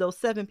vices those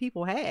 7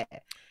 people had.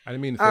 I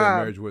didn't mean to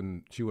say she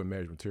wasn't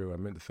marriage material. I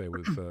meant to say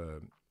was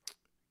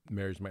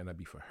marriage might not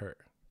be for her.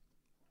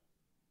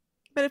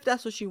 But if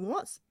that's what she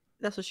wants,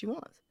 that's what she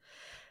wants.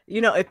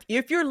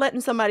 If you're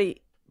letting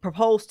somebody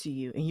propose to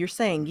you and you're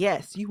saying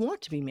yes, you want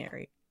to be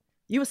married,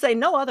 you would say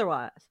no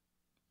otherwise.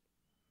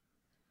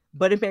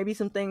 But it may be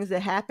some things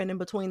that happen in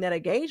between that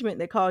engagement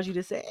that cause you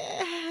to say,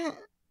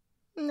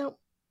 nope,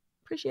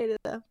 appreciate it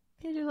though.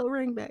 Here's your little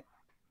ring back.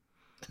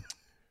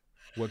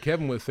 What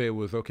Kevin would say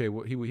was, okay,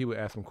 well, he would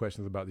ask some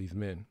questions about these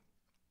men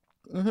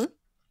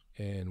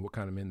and what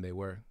kind of men they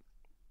were.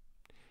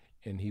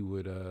 And he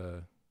would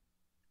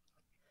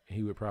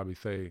probably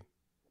say,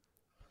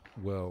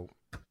 well,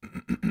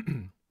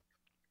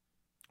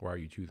 why are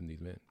you choosing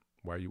these men?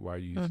 Why are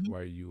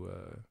you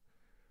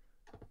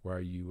Why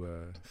are you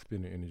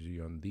spending energy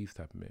on these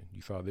type of men?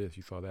 You saw this,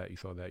 you saw that, you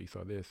saw that, you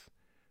saw this.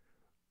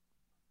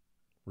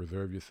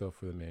 Reserve yourself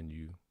for the man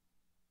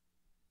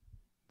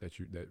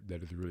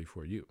that is really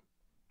for you.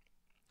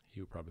 He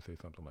would probably say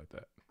something like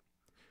that.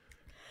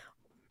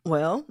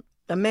 Well,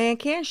 a man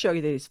can show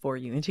you that he's for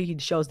you until he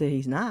shows that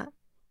he's not.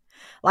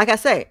 Like I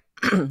say,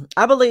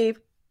 I believe,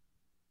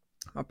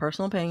 my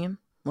personal opinion,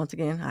 once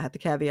again, I have to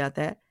caveat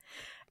that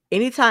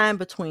anytime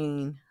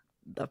between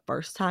the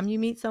first time you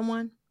meet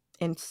someone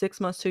and 6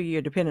 months to a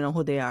year, depending on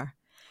who they are,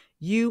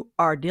 you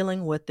are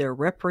dealing with their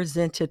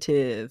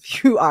representative.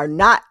 You are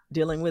not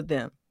dealing with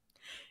them.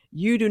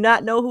 You do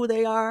not know who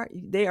they are.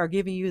 They are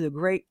giving you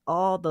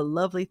all the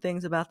lovely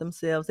things about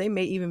themselves. They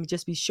may even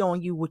just be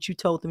showing you what you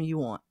told them you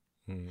want.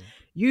 Mm-hmm.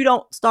 You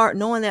don't start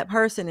knowing that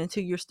person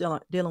until you're still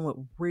dealing with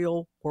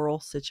real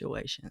world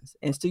situations.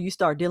 And so you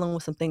start dealing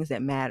with some things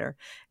that matter.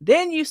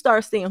 Then you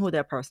start seeing who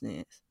that person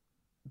is.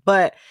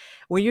 But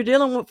when you're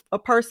dealing with a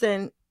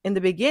person in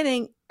the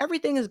beginning,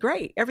 everything is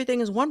great. Everything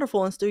is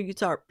wonderful. And still you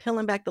start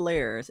peeling back the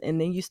layers. And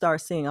then you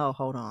start seeing, oh,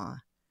 hold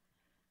on.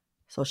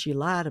 So she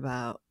lied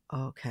about,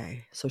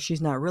 okay. So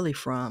she's not really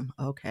from,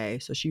 okay.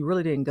 So she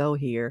really didn't go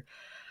here.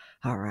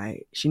 All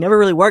right. She never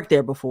really worked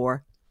there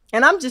before.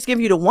 And I'm just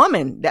giving you the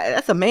woman.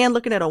 That's a man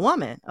looking at a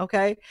woman.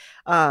 Okay.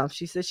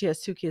 She says she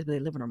has 2 kids, but they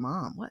live with her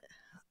mom. What?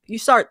 You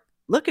start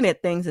looking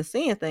at things and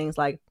seeing things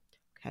like,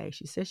 okay,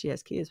 she says she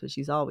has kids, but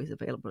she's always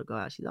available to go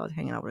out. She's always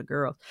hanging out with the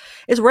girls.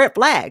 It's red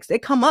flags. They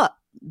come up.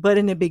 But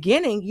in the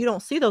beginning, you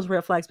don't see those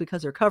red flags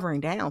because they're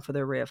covering down for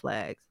their red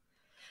flags.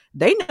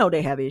 They know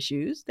they have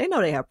issues. They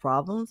know they have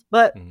problems,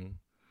 but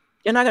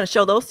they're not going to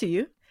show those to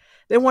you.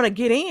 They want to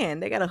get in.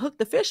 They got to hook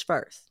the fish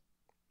first.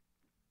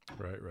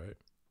 Right, right.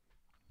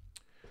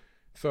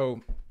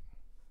 So,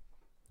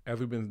 as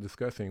we've been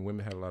discussing,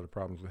 women had a lot of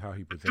problems with how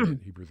he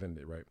presented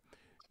it, right?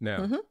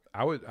 Now,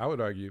 I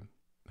would argue,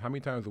 how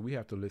many times do we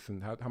have to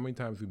listen? How many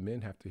times do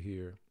men have to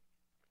hear?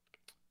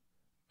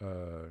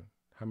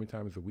 How many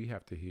times do we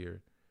have to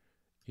hear?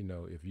 You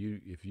know, if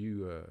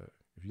you're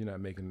not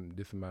making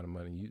this amount of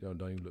money, you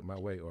don't even look my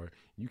way, or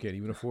you can't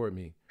even afford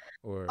me,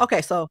 or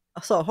okay. So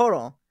hold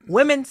on.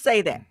 Women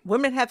say that.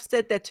 Women have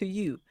said that to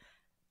you.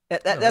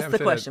 That's the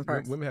question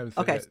first. Women haven't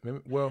said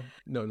that. Well,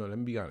 no. Let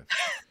me be honest.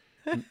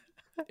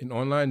 In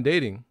online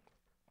dating,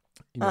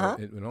 in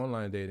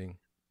online dating,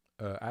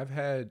 I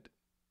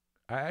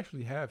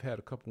actually have had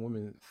a couple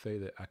women say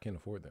that I can't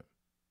afford them.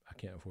 I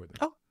can't afford them.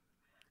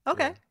 Oh,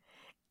 okay.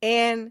 Yeah.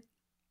 And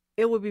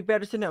it would be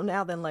better to know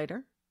now than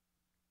later,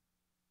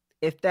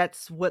 if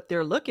that's what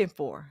they're looking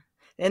for.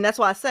 And that's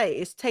why I say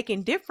it's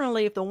taken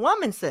differently if the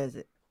woman says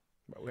it.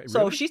 Wait,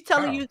 so really? She's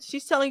telling you.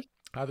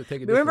 How to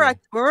take it. Remember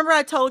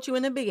I told you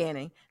in the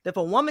beginning that if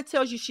a woman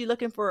tells you she's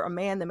looking for a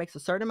man that makes a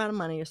certain amount of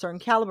money, a certain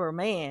caliber of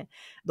man,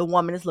 the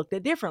woman is looked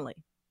at differently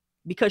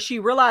because she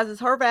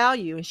realizes her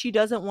value and she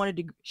doesn't want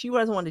to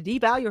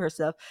devalue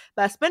herself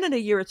by spending a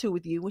year or two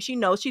with you when she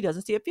knows she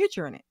doesn't see a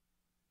future in it.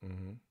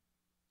 Mm-hmm.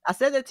 I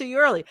said that to you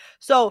earlier.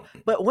 So,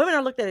 but women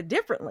are looked at it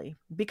differently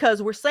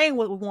because we're saying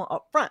what we want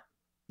up front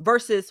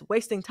versus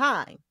wasting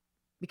time.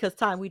 Because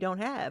time we don't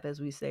have, as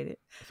we stated.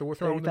 So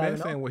what's wrong with the man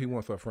saying what he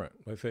wants up front?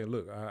 Let's say,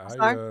 look,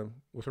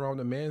 what's wrong with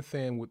the man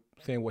saying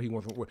what he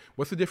wants?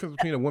 What's the difference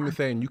between a woman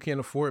saying you can't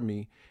afford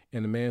me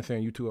and a man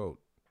saying you're too old?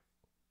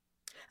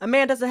 A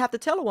man doesn't have to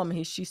tell a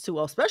woman she's too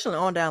old, especially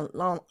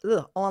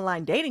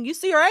online dating. You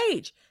see her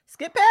age,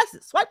 skip past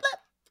it, swipe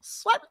left,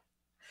 swipe.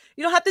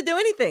 You don't have to do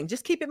anything.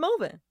 Just keep it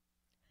moving.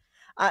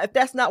 If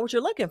that's not what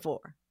you're looking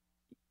for,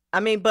 I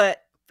mean, but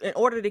in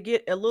order to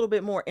get a little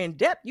bit more in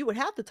depth, you would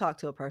have to talk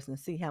to a person and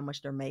see how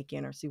much they're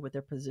making or see what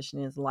their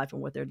position is in life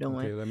and what they're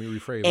doing. Okay, let me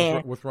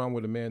rephrase. What's wrong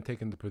with a man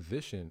taking the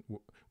position?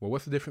 Well,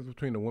 what's the difference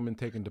between a woman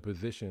taking the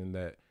position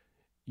that,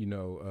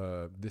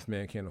 this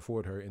man can't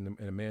afford her and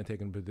a man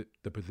taking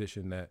the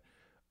position that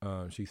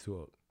she's too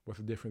old? What's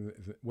the difference?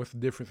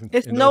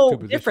 It's no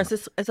difference.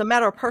 It's a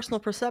matter of personal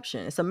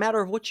perception. It's a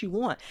matter of what you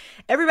want.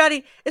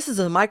 Everybody, this is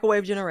a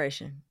microwave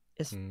generation.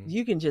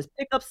 You can just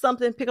pick up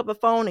a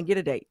phone and get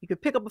a date. You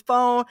could pick up a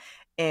phone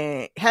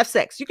and have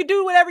sex. You could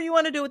do whatever you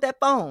want to do with that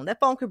phone. That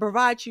phone can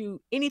provide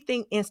you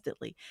anything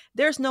instantly.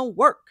 There's no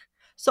work.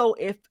 So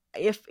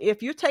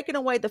if you're taking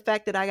away the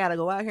fact that I got to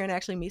go out here and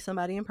actually meet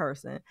somebody in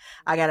person,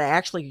 I got to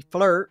actually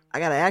flirt, I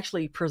got to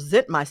actually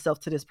present myself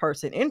to this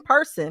person in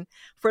person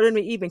for them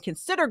to even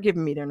consider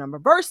giving me their number,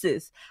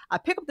 versus I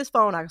pick up this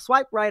phone, I can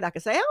swipe right, I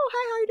can say, oh,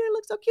 hey, how you doing?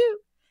 Look so cute.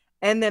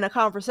 And then a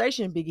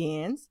conversation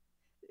begins.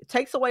 It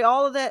takes away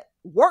all of that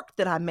work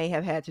that I may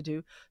have had to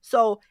do.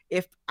 So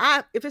if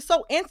it's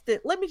so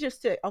instant, let me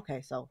just say,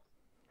 okay, so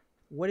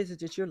what is it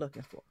that you're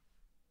looking for?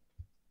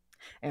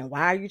 And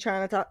why are you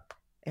trying to talk?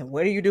 And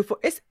what do you do for?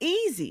 It's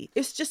easy.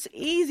 It's just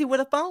easy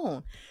with a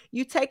phone.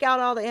 You take out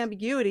all the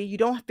ambiguity. You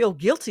don't feel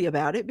guilty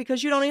about it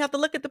because you don't even have to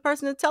look at the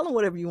person and tell them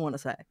whatever you want to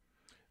say.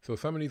 So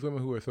some of these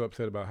women who are so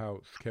upset about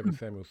how Kevin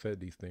Samuels said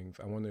these things,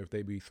 I wonder if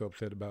they be so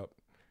upset about,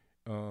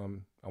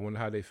 I wonder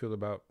how they feel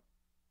about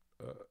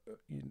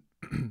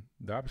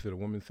the opposite, a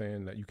woman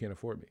saying that you can't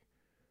afford me.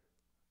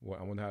 Well,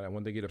 I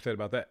wonder they get upset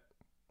about that.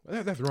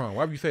 That's wrong.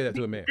 Why would you say that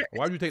to a man?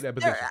 Why would you take that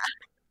There,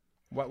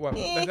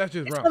 position? That's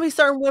just it's wrong. gonna be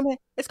certain women.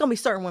 It's gonna be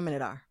certain women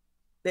that are.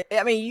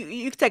 I mean,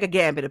 you can take a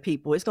gambit of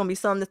people. It's gonna be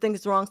some that think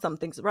it's wrong, some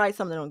thinks it's right,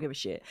 some that don't give a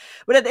shit.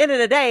 But at the end of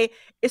the day,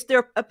 it's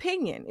their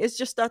opinion. It's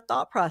just their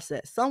thought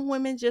process. Some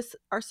women just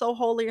are so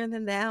holier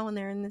than thou, and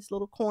they're in this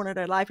little corner of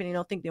their life, and they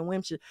don't think that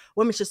women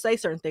should say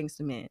certain things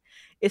to men.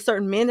 It's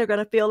certain men that are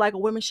gonna feel like a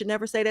woman should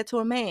never say that to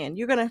a man.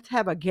 You're gonna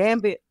have a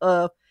gambit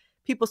of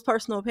people's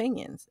personal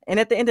opinions, and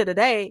at the end of the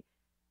day,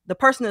 the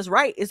person that's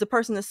right is the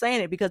person that's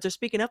saying it because they're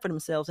speaking up for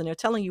themselves and they're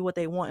telling you what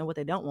they want and what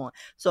they don't want.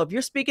 So if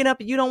you're speaking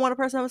up and you don't want a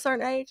person of a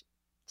certain age,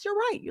 it's your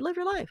right. You live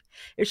your life.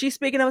 If she's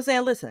speaking up and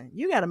saying, listen,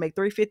 you got to make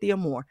 350 or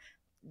more,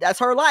 that's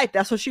her life.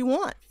 That's what she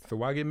wants. So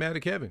why get mad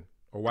at Kevin?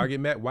 Or why get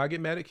mad? Why get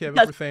mad at Kevin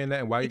Because for saying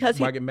that? And why because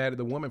he get mad at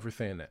the woman for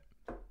saying that?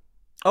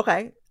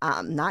 okay,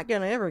 I'm not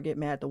gonna ever get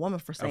mad at the woman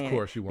for Of saying it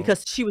course you won't.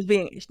 because she was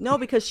being no,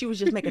 because she was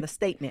just making a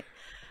statement.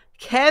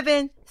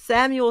 Kevin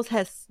Samuels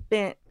has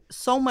spent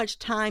so much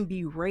time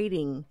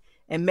berating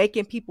and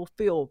making people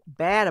feel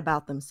bad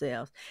about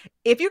themselves.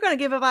 If you're gonna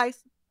give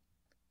advice,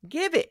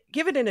 give it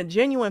in a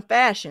genuine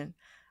fashion.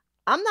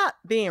 I'm not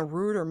being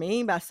rude or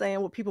mean by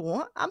saying what people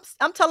want. I'm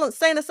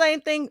saying the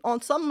same thing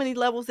on so many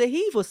levels that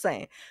he was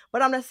saying,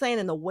 but I'm not saying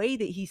in the way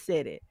that he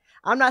said it.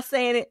 I'm not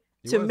saying it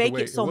It to was the make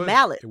way. it so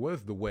malice. It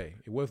was the way.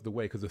 It was the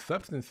way because the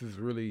substance is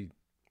really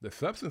the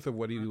substance of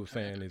what he was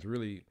saying is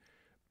really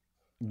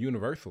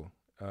universal.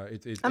 I mean,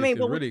 It's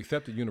but really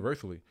accepted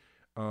universally.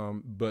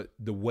 But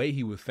the way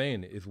he was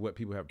saying it is what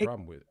people have a it,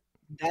 problem with.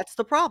 that's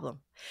the problem.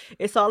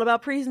 It's all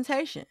about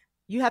presentation.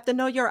 You have to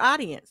know your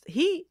audience.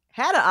 He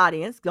had an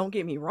audience, don't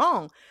get me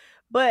wrong,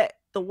 but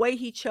the way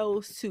he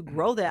chose to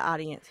grow that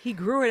audience, he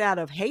grew it out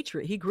of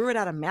hatred. He grew it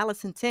out of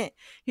malice intent.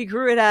 He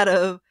grew it out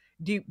of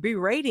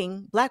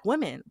berating black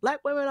women. Black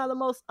women are the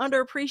most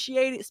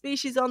underappreciated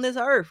species on this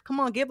earth. Come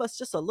on, give us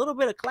just a little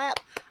bit of clap,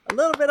 a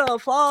little bit of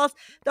applause.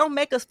 Don't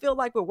make us feel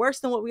like we're worse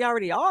than what we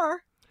already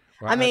are.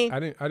 Well, I mean, I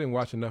didn't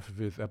watch enough of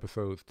his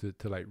episodes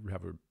to like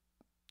have a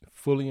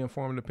fully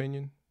informed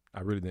opinion.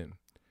 I really didn't.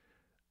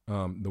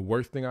 The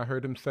worst thing I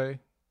heard him say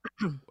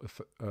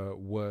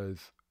was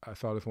I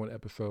saw this one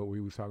episode where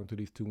he was talking to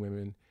these two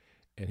women,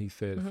 and he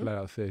said mhm. flat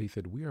out said he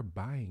said we are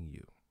buying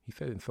you. He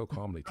said it so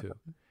calmly too.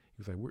 He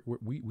was like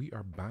we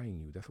are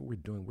buying you. That's what we're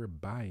doing. We're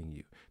buying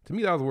you. To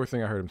me, that was the worst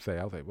thing I heard him say.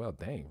 I was like, well,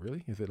 dang,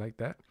 really? Is it like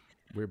that?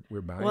 Well,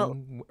 we're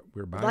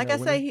buying like our I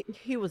say, women.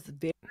 he was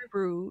very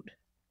rude.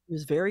 He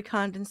was very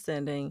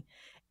condescending,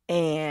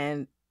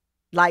 and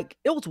like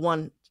it was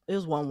one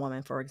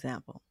woman, for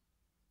example.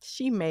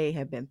 She may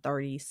have been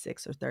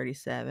 36 or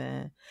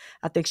 37.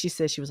 I think she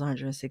said she was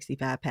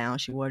 165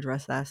 pounds. She wore a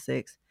dress size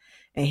 6,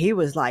 and he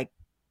was like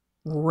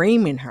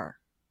reaming her,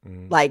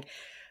 Mm. like,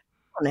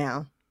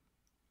 now,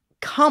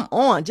 come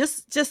on,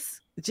 just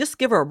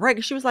give her a break.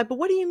 And she was like, but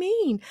what do you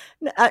mean?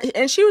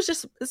 And she was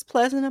just as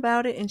pleasant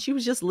about it, and she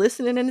was just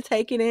listening and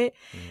taking it,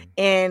 Mm.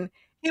 and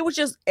it was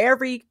just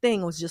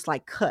everything was just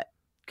like cut,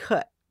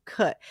 cut,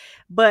 cut.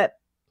 But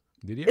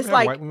Did he ever it's have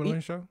white like, women on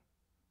his show?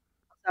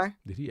 sorry,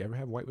 Did he ever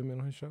have white women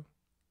on his show?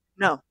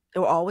 no, they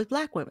were always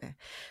black women.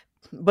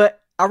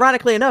 But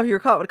ironically enough, you were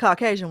caught with a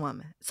Caucasian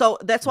woman. So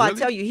that's why I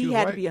tell Really? you, She he was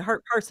had to white. be a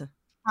hurt person.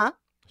 Huh?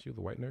 She was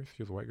a white nurse.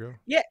 She was a white girl.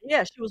 Yeah,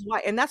 yeah, she was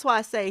white. And that's why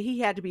I say he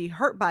had to be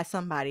hurt by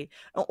somebody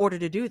in order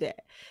to do that.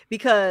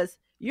 Because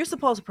you're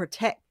supposed to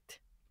protect.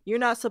 You're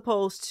not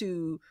supposed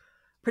to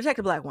protect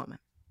a black woman.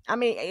 I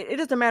mean, it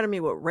doesn't matter to me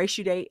what race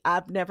you date.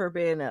 I've never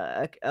been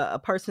a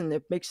person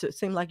that makes it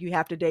seem like you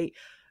have to date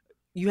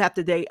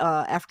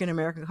African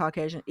American,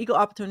 Caucasian, equal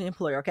opportunity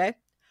employer, okay?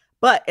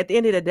 But at the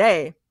end of the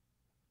day,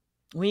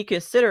 when you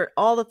consider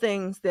all the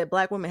things that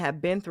black women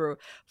have been through,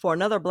 for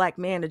another black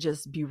man to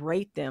just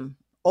berate them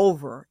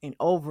over and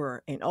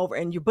over and over,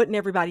 and you're putting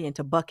everybody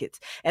into buckets.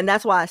 And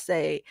that's why I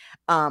say,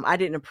 I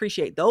didn't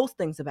appreciate those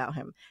things about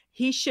him.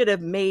 He should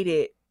have made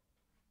it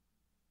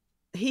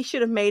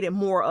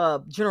more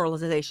of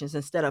generalizations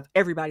instead of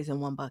everybody's in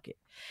one bucket.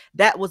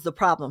 That was the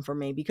problem for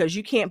me, because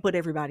you can't put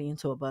everybody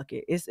into a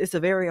bucket. It's a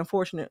very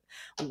unfortunate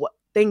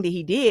thing that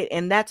he did,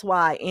 and that's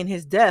why in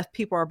his death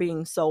people are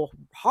being so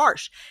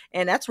harsh,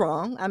 and that's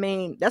wrong. I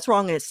mean, that's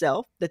wrong in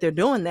itself that they're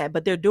doing that,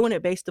 but they're doing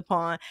it based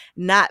upon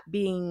not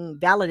being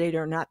validated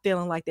or not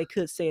feeling like they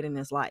could say it in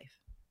his life.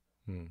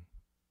 Hmm.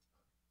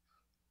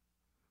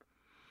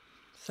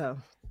 So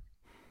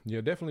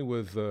Yeah, definitely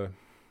was the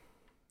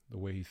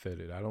way he said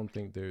it. I don't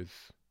think there's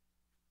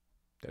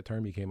that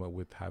term he came up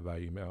with, high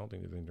value male. I don't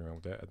think there's anything wrong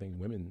with that. I think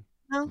women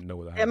no, know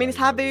what a high I mean, it's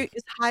value high male value, is.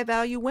 it's high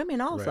value women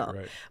Right, also,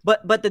 right.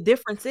 but the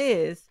difference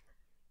is,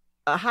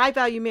 a high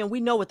value man, we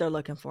know what they're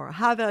looking for. A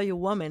high value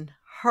woman,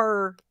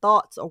 her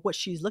thoughts or what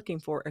she's looking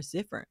for is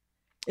different.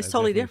 It's That's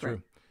totally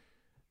definitely different.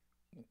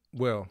 true.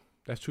 Well,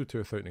 that's true to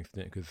a certain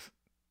extent because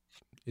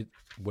it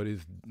what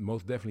is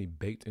most definitely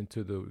baked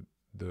into the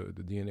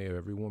DNA of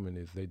every woman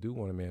is they do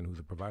want a man who's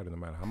a provider, no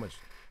matter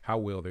how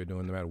well they're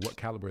doing, no matter what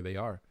caliber they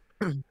are.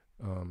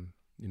 Um,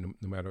 no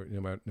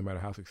matter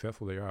how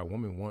successful they are, a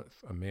woman wants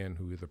a man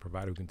who is a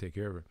provider who can take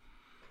care of her.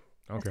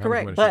 I don't That's care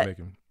how much correct. money she's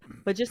making.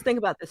 But just think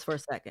about this for a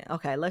second.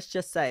 Okay, let's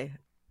just say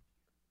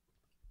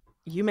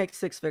You make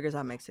six figures,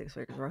 I make six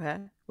figures, okay?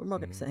 We're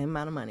making the Mm-hmm. same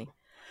amount of money.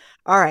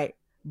 All right.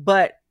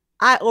 But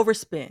I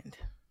overspend.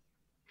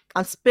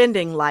 I'm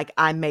spending like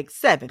I make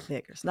seven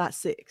figures, not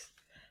six.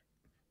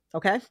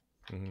 Okay.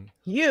 Mm-hmm.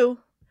 You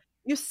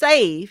you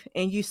save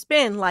and you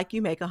spend like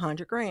you make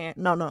 100 grand.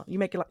 No, no, you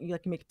make it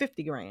like you make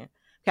 50 grand.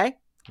 Okay.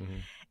 Mm-hmm.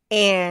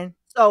 And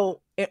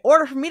so in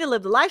order for me to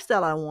live the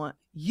lifestyle I want,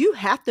 you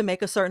have to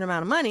make a certain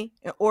amount of money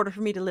in order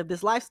for me to live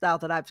this lifestyle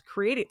that I've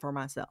created for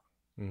myself.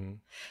 Mm-hmm.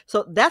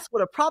 So that's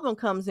where the problem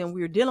comes in.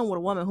 We're dealing with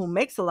a woman who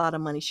makes a lot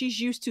of money. She's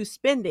used to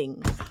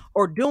spending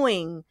or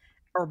doing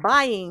or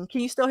buying.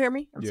 Can you still hear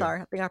me? I'm Yeah.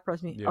 sorry. I think I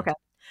pressed me. Yeah. Okay.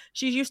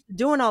 She's used to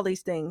doing all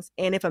these things.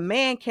 And if a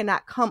man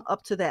cannot come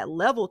up to that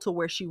level to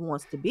where she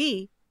wants to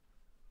be,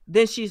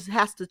 then she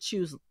has to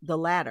choose the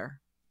latter.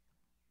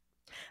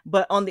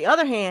 But on the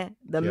other hand,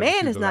 the She has to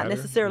man choose is the not ladder.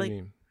 What do you necessarily,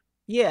 mean?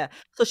 yeah.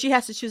 So she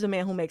has to choose a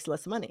man who makes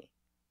less money.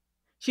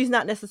 She's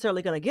not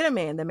necessarily going to get a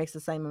man that makes the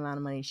same amount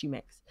of money she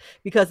makes,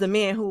 because the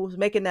man who's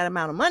making that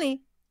amount of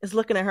money is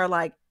looking at her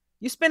like,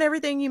 you spend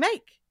everything you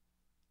make.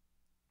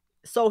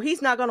 So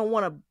he's not going to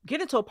want to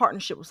get into a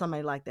partnership with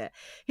somebody like that.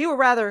 He would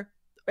rather,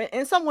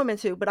 and some women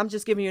too, but I'm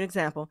just giving you an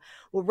example,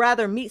 would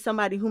rather meet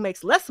somebody who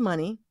makes less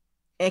money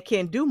and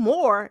can do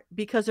more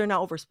because they're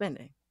not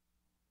overspending.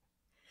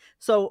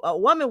 So a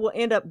woman will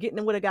end up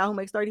getting with a guy who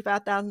makes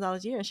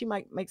 $35,000 a year, and she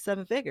might make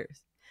seven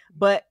figures.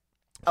 But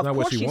It's of not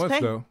what course she she's wants,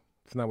 paying. though.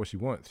 It's not what she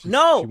wants. She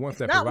No, wants it's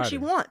that not what she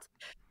provider. wants.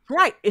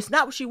 Right. It's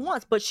not what she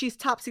wants, but she's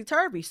topsy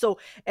turvy. So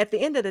at the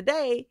end of the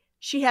day,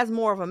 she has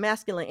more of a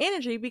masculine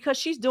energy because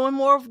she's doing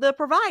more of the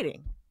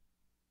providing.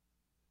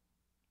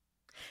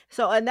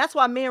 So, and that's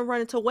why men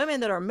run into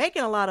women that are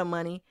making a lot of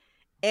money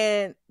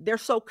and they're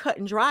so cut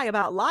and dry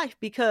about life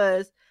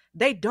because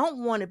they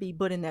don't want to be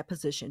put in that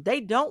position. They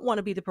don't want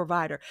to be the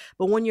provider.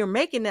 But when you're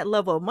making that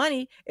level of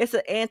money, it's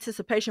an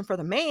anticipation for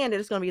the man that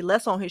it's going to be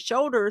less on his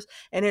shoulders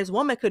and his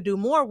woman could do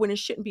more when it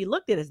shouldn't be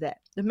looked at as that.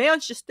 The man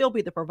should still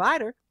be the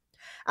provider.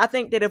 I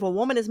think that if a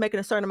woman is making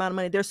a certain amount of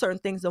money, there's certain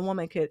things a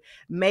woman could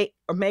make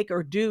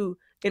or do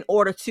in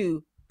order to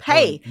No,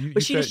 pay,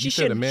 but you she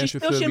said the man she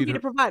should still still be shouldn't be the. the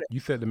provider. You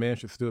said the man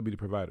should still be the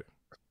provider.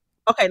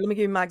 Okay, let me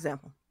give you my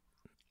example.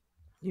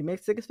 You make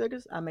six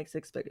figures, I make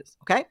six figures.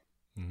 Okay,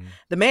 Mm-hmm.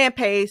 the man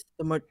pays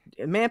the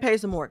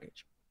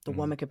mortgage. The Mm-hmm.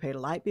 woman can pay the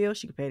light bill,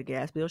 she can pay the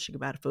gas bill, she can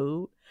buy the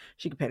food,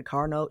 she can pay the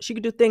car note, she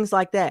can do things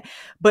like that.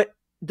 But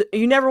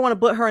you never want to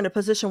put her in a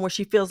position where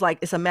she feels like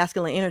it's a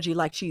masculine energy,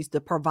 like she's the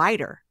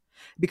provider,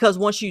 because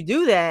once you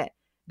do that,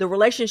 the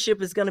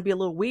relationship is going to be a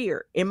little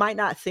weird. It might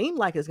not seem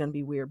like it's going to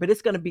be weird, but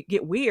it's going to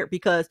get weird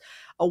because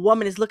a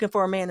woman is looking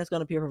for a man that's going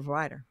to be a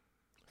provider.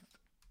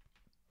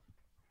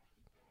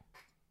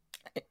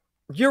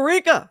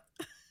 Eureka!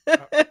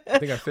 I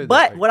think I said that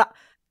But like what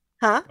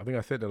huh? I think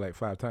I said that like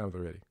 5 times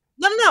already.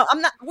 No, no, no.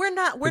 I'm not. We're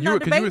not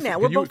debating that.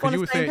 We're both on Cause you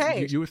the were same saying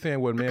page. you were saying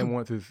what a man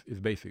wants is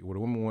basic. What a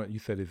woman wants, you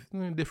said is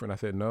different. I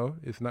said no,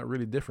 it's not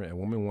really different. A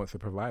woman wants a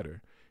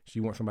provider. She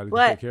wants somebody to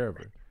take But care of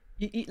her.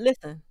 you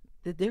listen.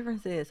 The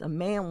difference is a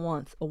man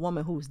wants a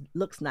woman who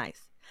looks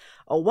nice.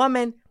 A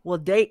woman will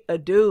date a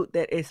dude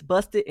that is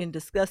busted and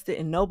disgusted,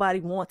 and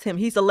nobody wants him.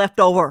 He's a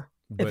leftover.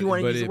 If you But want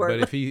to but use the it, but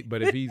word, if he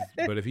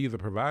but if he's a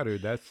provider,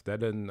 that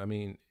doesn't. I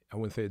mean, I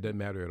wouldn't say it doesn't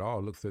matter at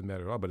all. Looks doesn't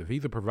matter at all. But if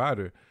he's a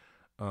provider,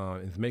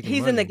 is making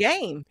he's in the money,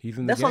 game. he's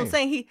in the That's what I'm game.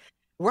 saying. He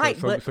So right,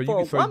 so but so for you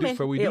a woman,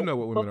 so we do it know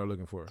what women are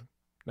looking for.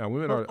 Now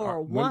for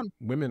a woman,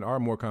 women are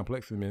more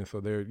complex than men,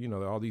 so they're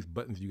all these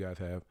buttons you guys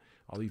have,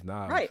 all these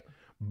knobs. right,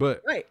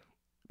 But right.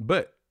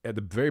 but at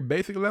the very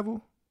basic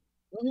level,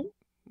 Mhm.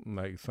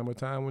 like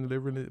summertime when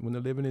the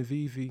living is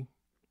easy,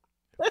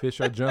 fish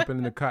are jumping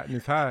and the cotton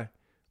is high,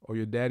 or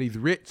your daddy's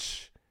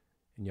rich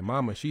and your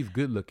mama she's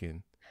good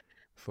looking.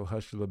 So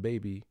hush little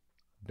baby,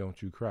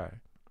 don't you cry.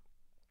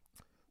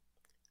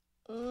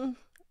 Mm,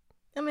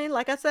 I mean,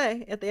 like I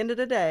say, at the end of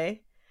the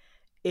day,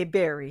 it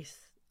varies.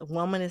 A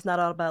woman is not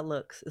all about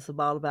looks. It's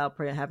all about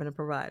having a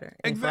provider.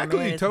 And for a man,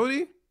 Exactly, it's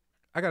Tony.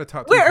 I gotta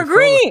talk to you we're for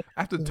so long. agreeing.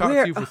 I have to talk to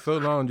We're you for so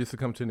long just to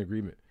come to an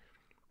agreement.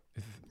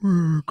 we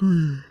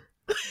agree.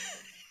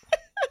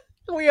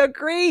 We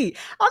agree.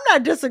 I'm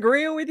not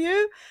disagreeing with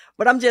you,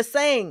 but I'm just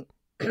saying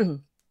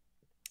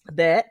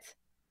that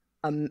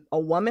a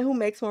woman who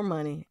makes more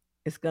money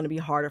is going to be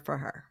harder for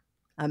her.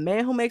 A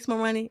man who makes more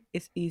money,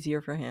 it's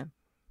easier for him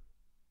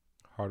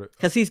Harder.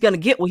 because he's going to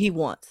get what he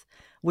wants,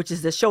 which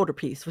is the shoulder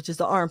piece, which is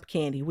the arm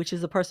candy, which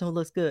is the person who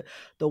looks good.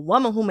 The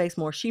woman who makes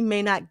more, she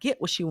may not get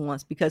what she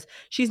wants because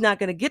she's not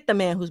going to get the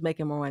man who's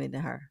making more money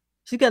than her.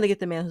 She's going to get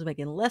the man who's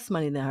making less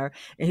money than her,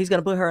 and he's going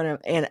to put her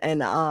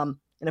in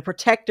a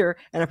protector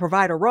and a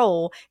provider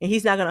role, and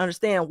he's not going to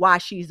understand why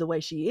she's the way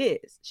she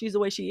is. She's the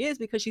way she is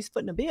because she's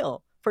footing a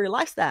bill for your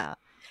lifestyle,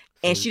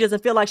 and So she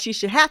doesn't feel like she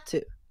should have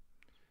to.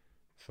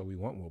 so we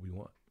want what we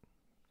want.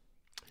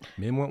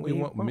 Men want we We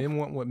want. both. Men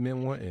want what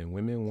men want, and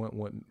women want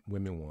what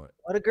women want.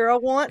 What a girl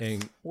wants,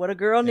 And what a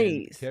girl and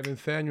needs. Kevin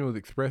Samuels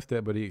expressed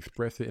that, but he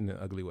expressed it in an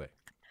ugly way. Like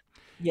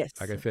Yes.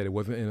 I said, it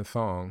wasn't in a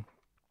song.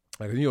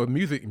 Like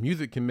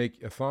music can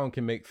make a song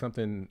can make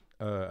something.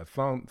 A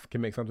song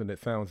can make something that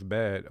sounds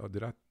bad. Oh,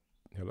 did I?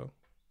 Hello.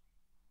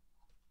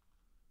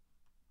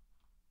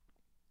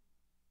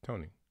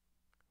 Toni.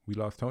 We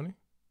lost Toni?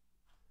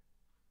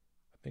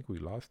 I think we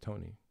lost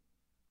Toni.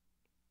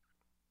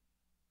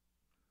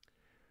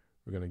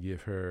 We're going to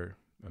give her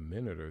a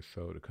minute or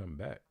so to come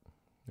back.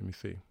 Let me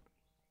see.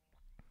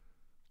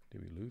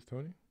 Did we lose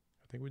Toni?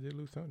 I think we did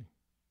lose Toni.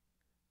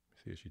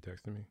 Let's see if she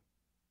texted me.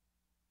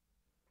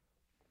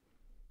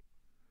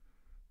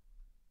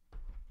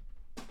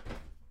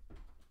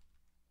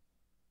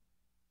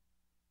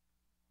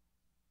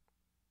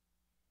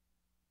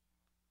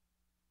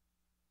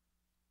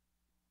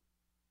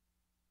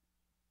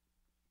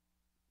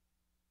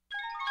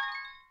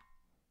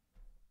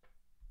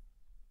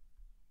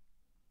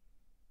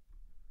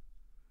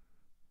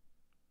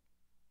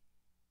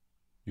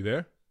 You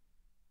there?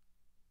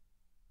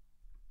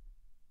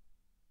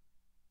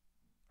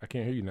 I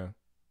can't hear you now.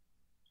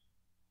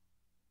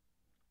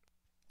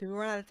 Did we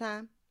run out of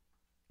time?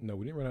 No,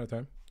 we didn't run out of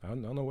time. I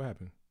don't know what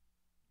happened.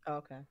 Oh,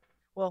 okay.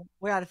 Well,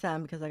 we're out of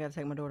time because I got to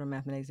take my daughter to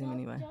math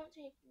anyway. Don't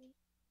take me.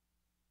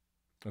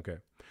 Okay.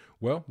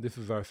 Well, this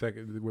is our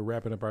second. We're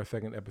wrapping up our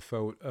second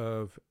episode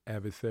of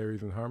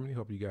Adversaries in Harmony.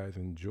 Hope you guys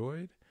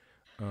enjoyed.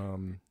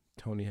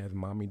 Toni has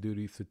mommy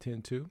duties to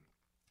tend to.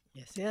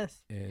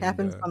 Yes. And,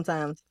 Happens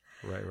sometimes.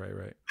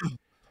 Right.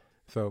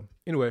 So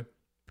anyway,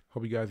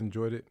 hope you guys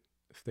enjoyed it.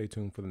 Stay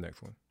tuned for the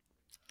next one.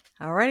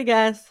 All righty,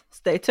 guys.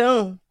 Stay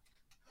tuned.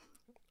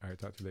 All right.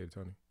 Talk to you later,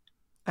 Toni.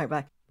 All right.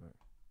 Bye. Bye.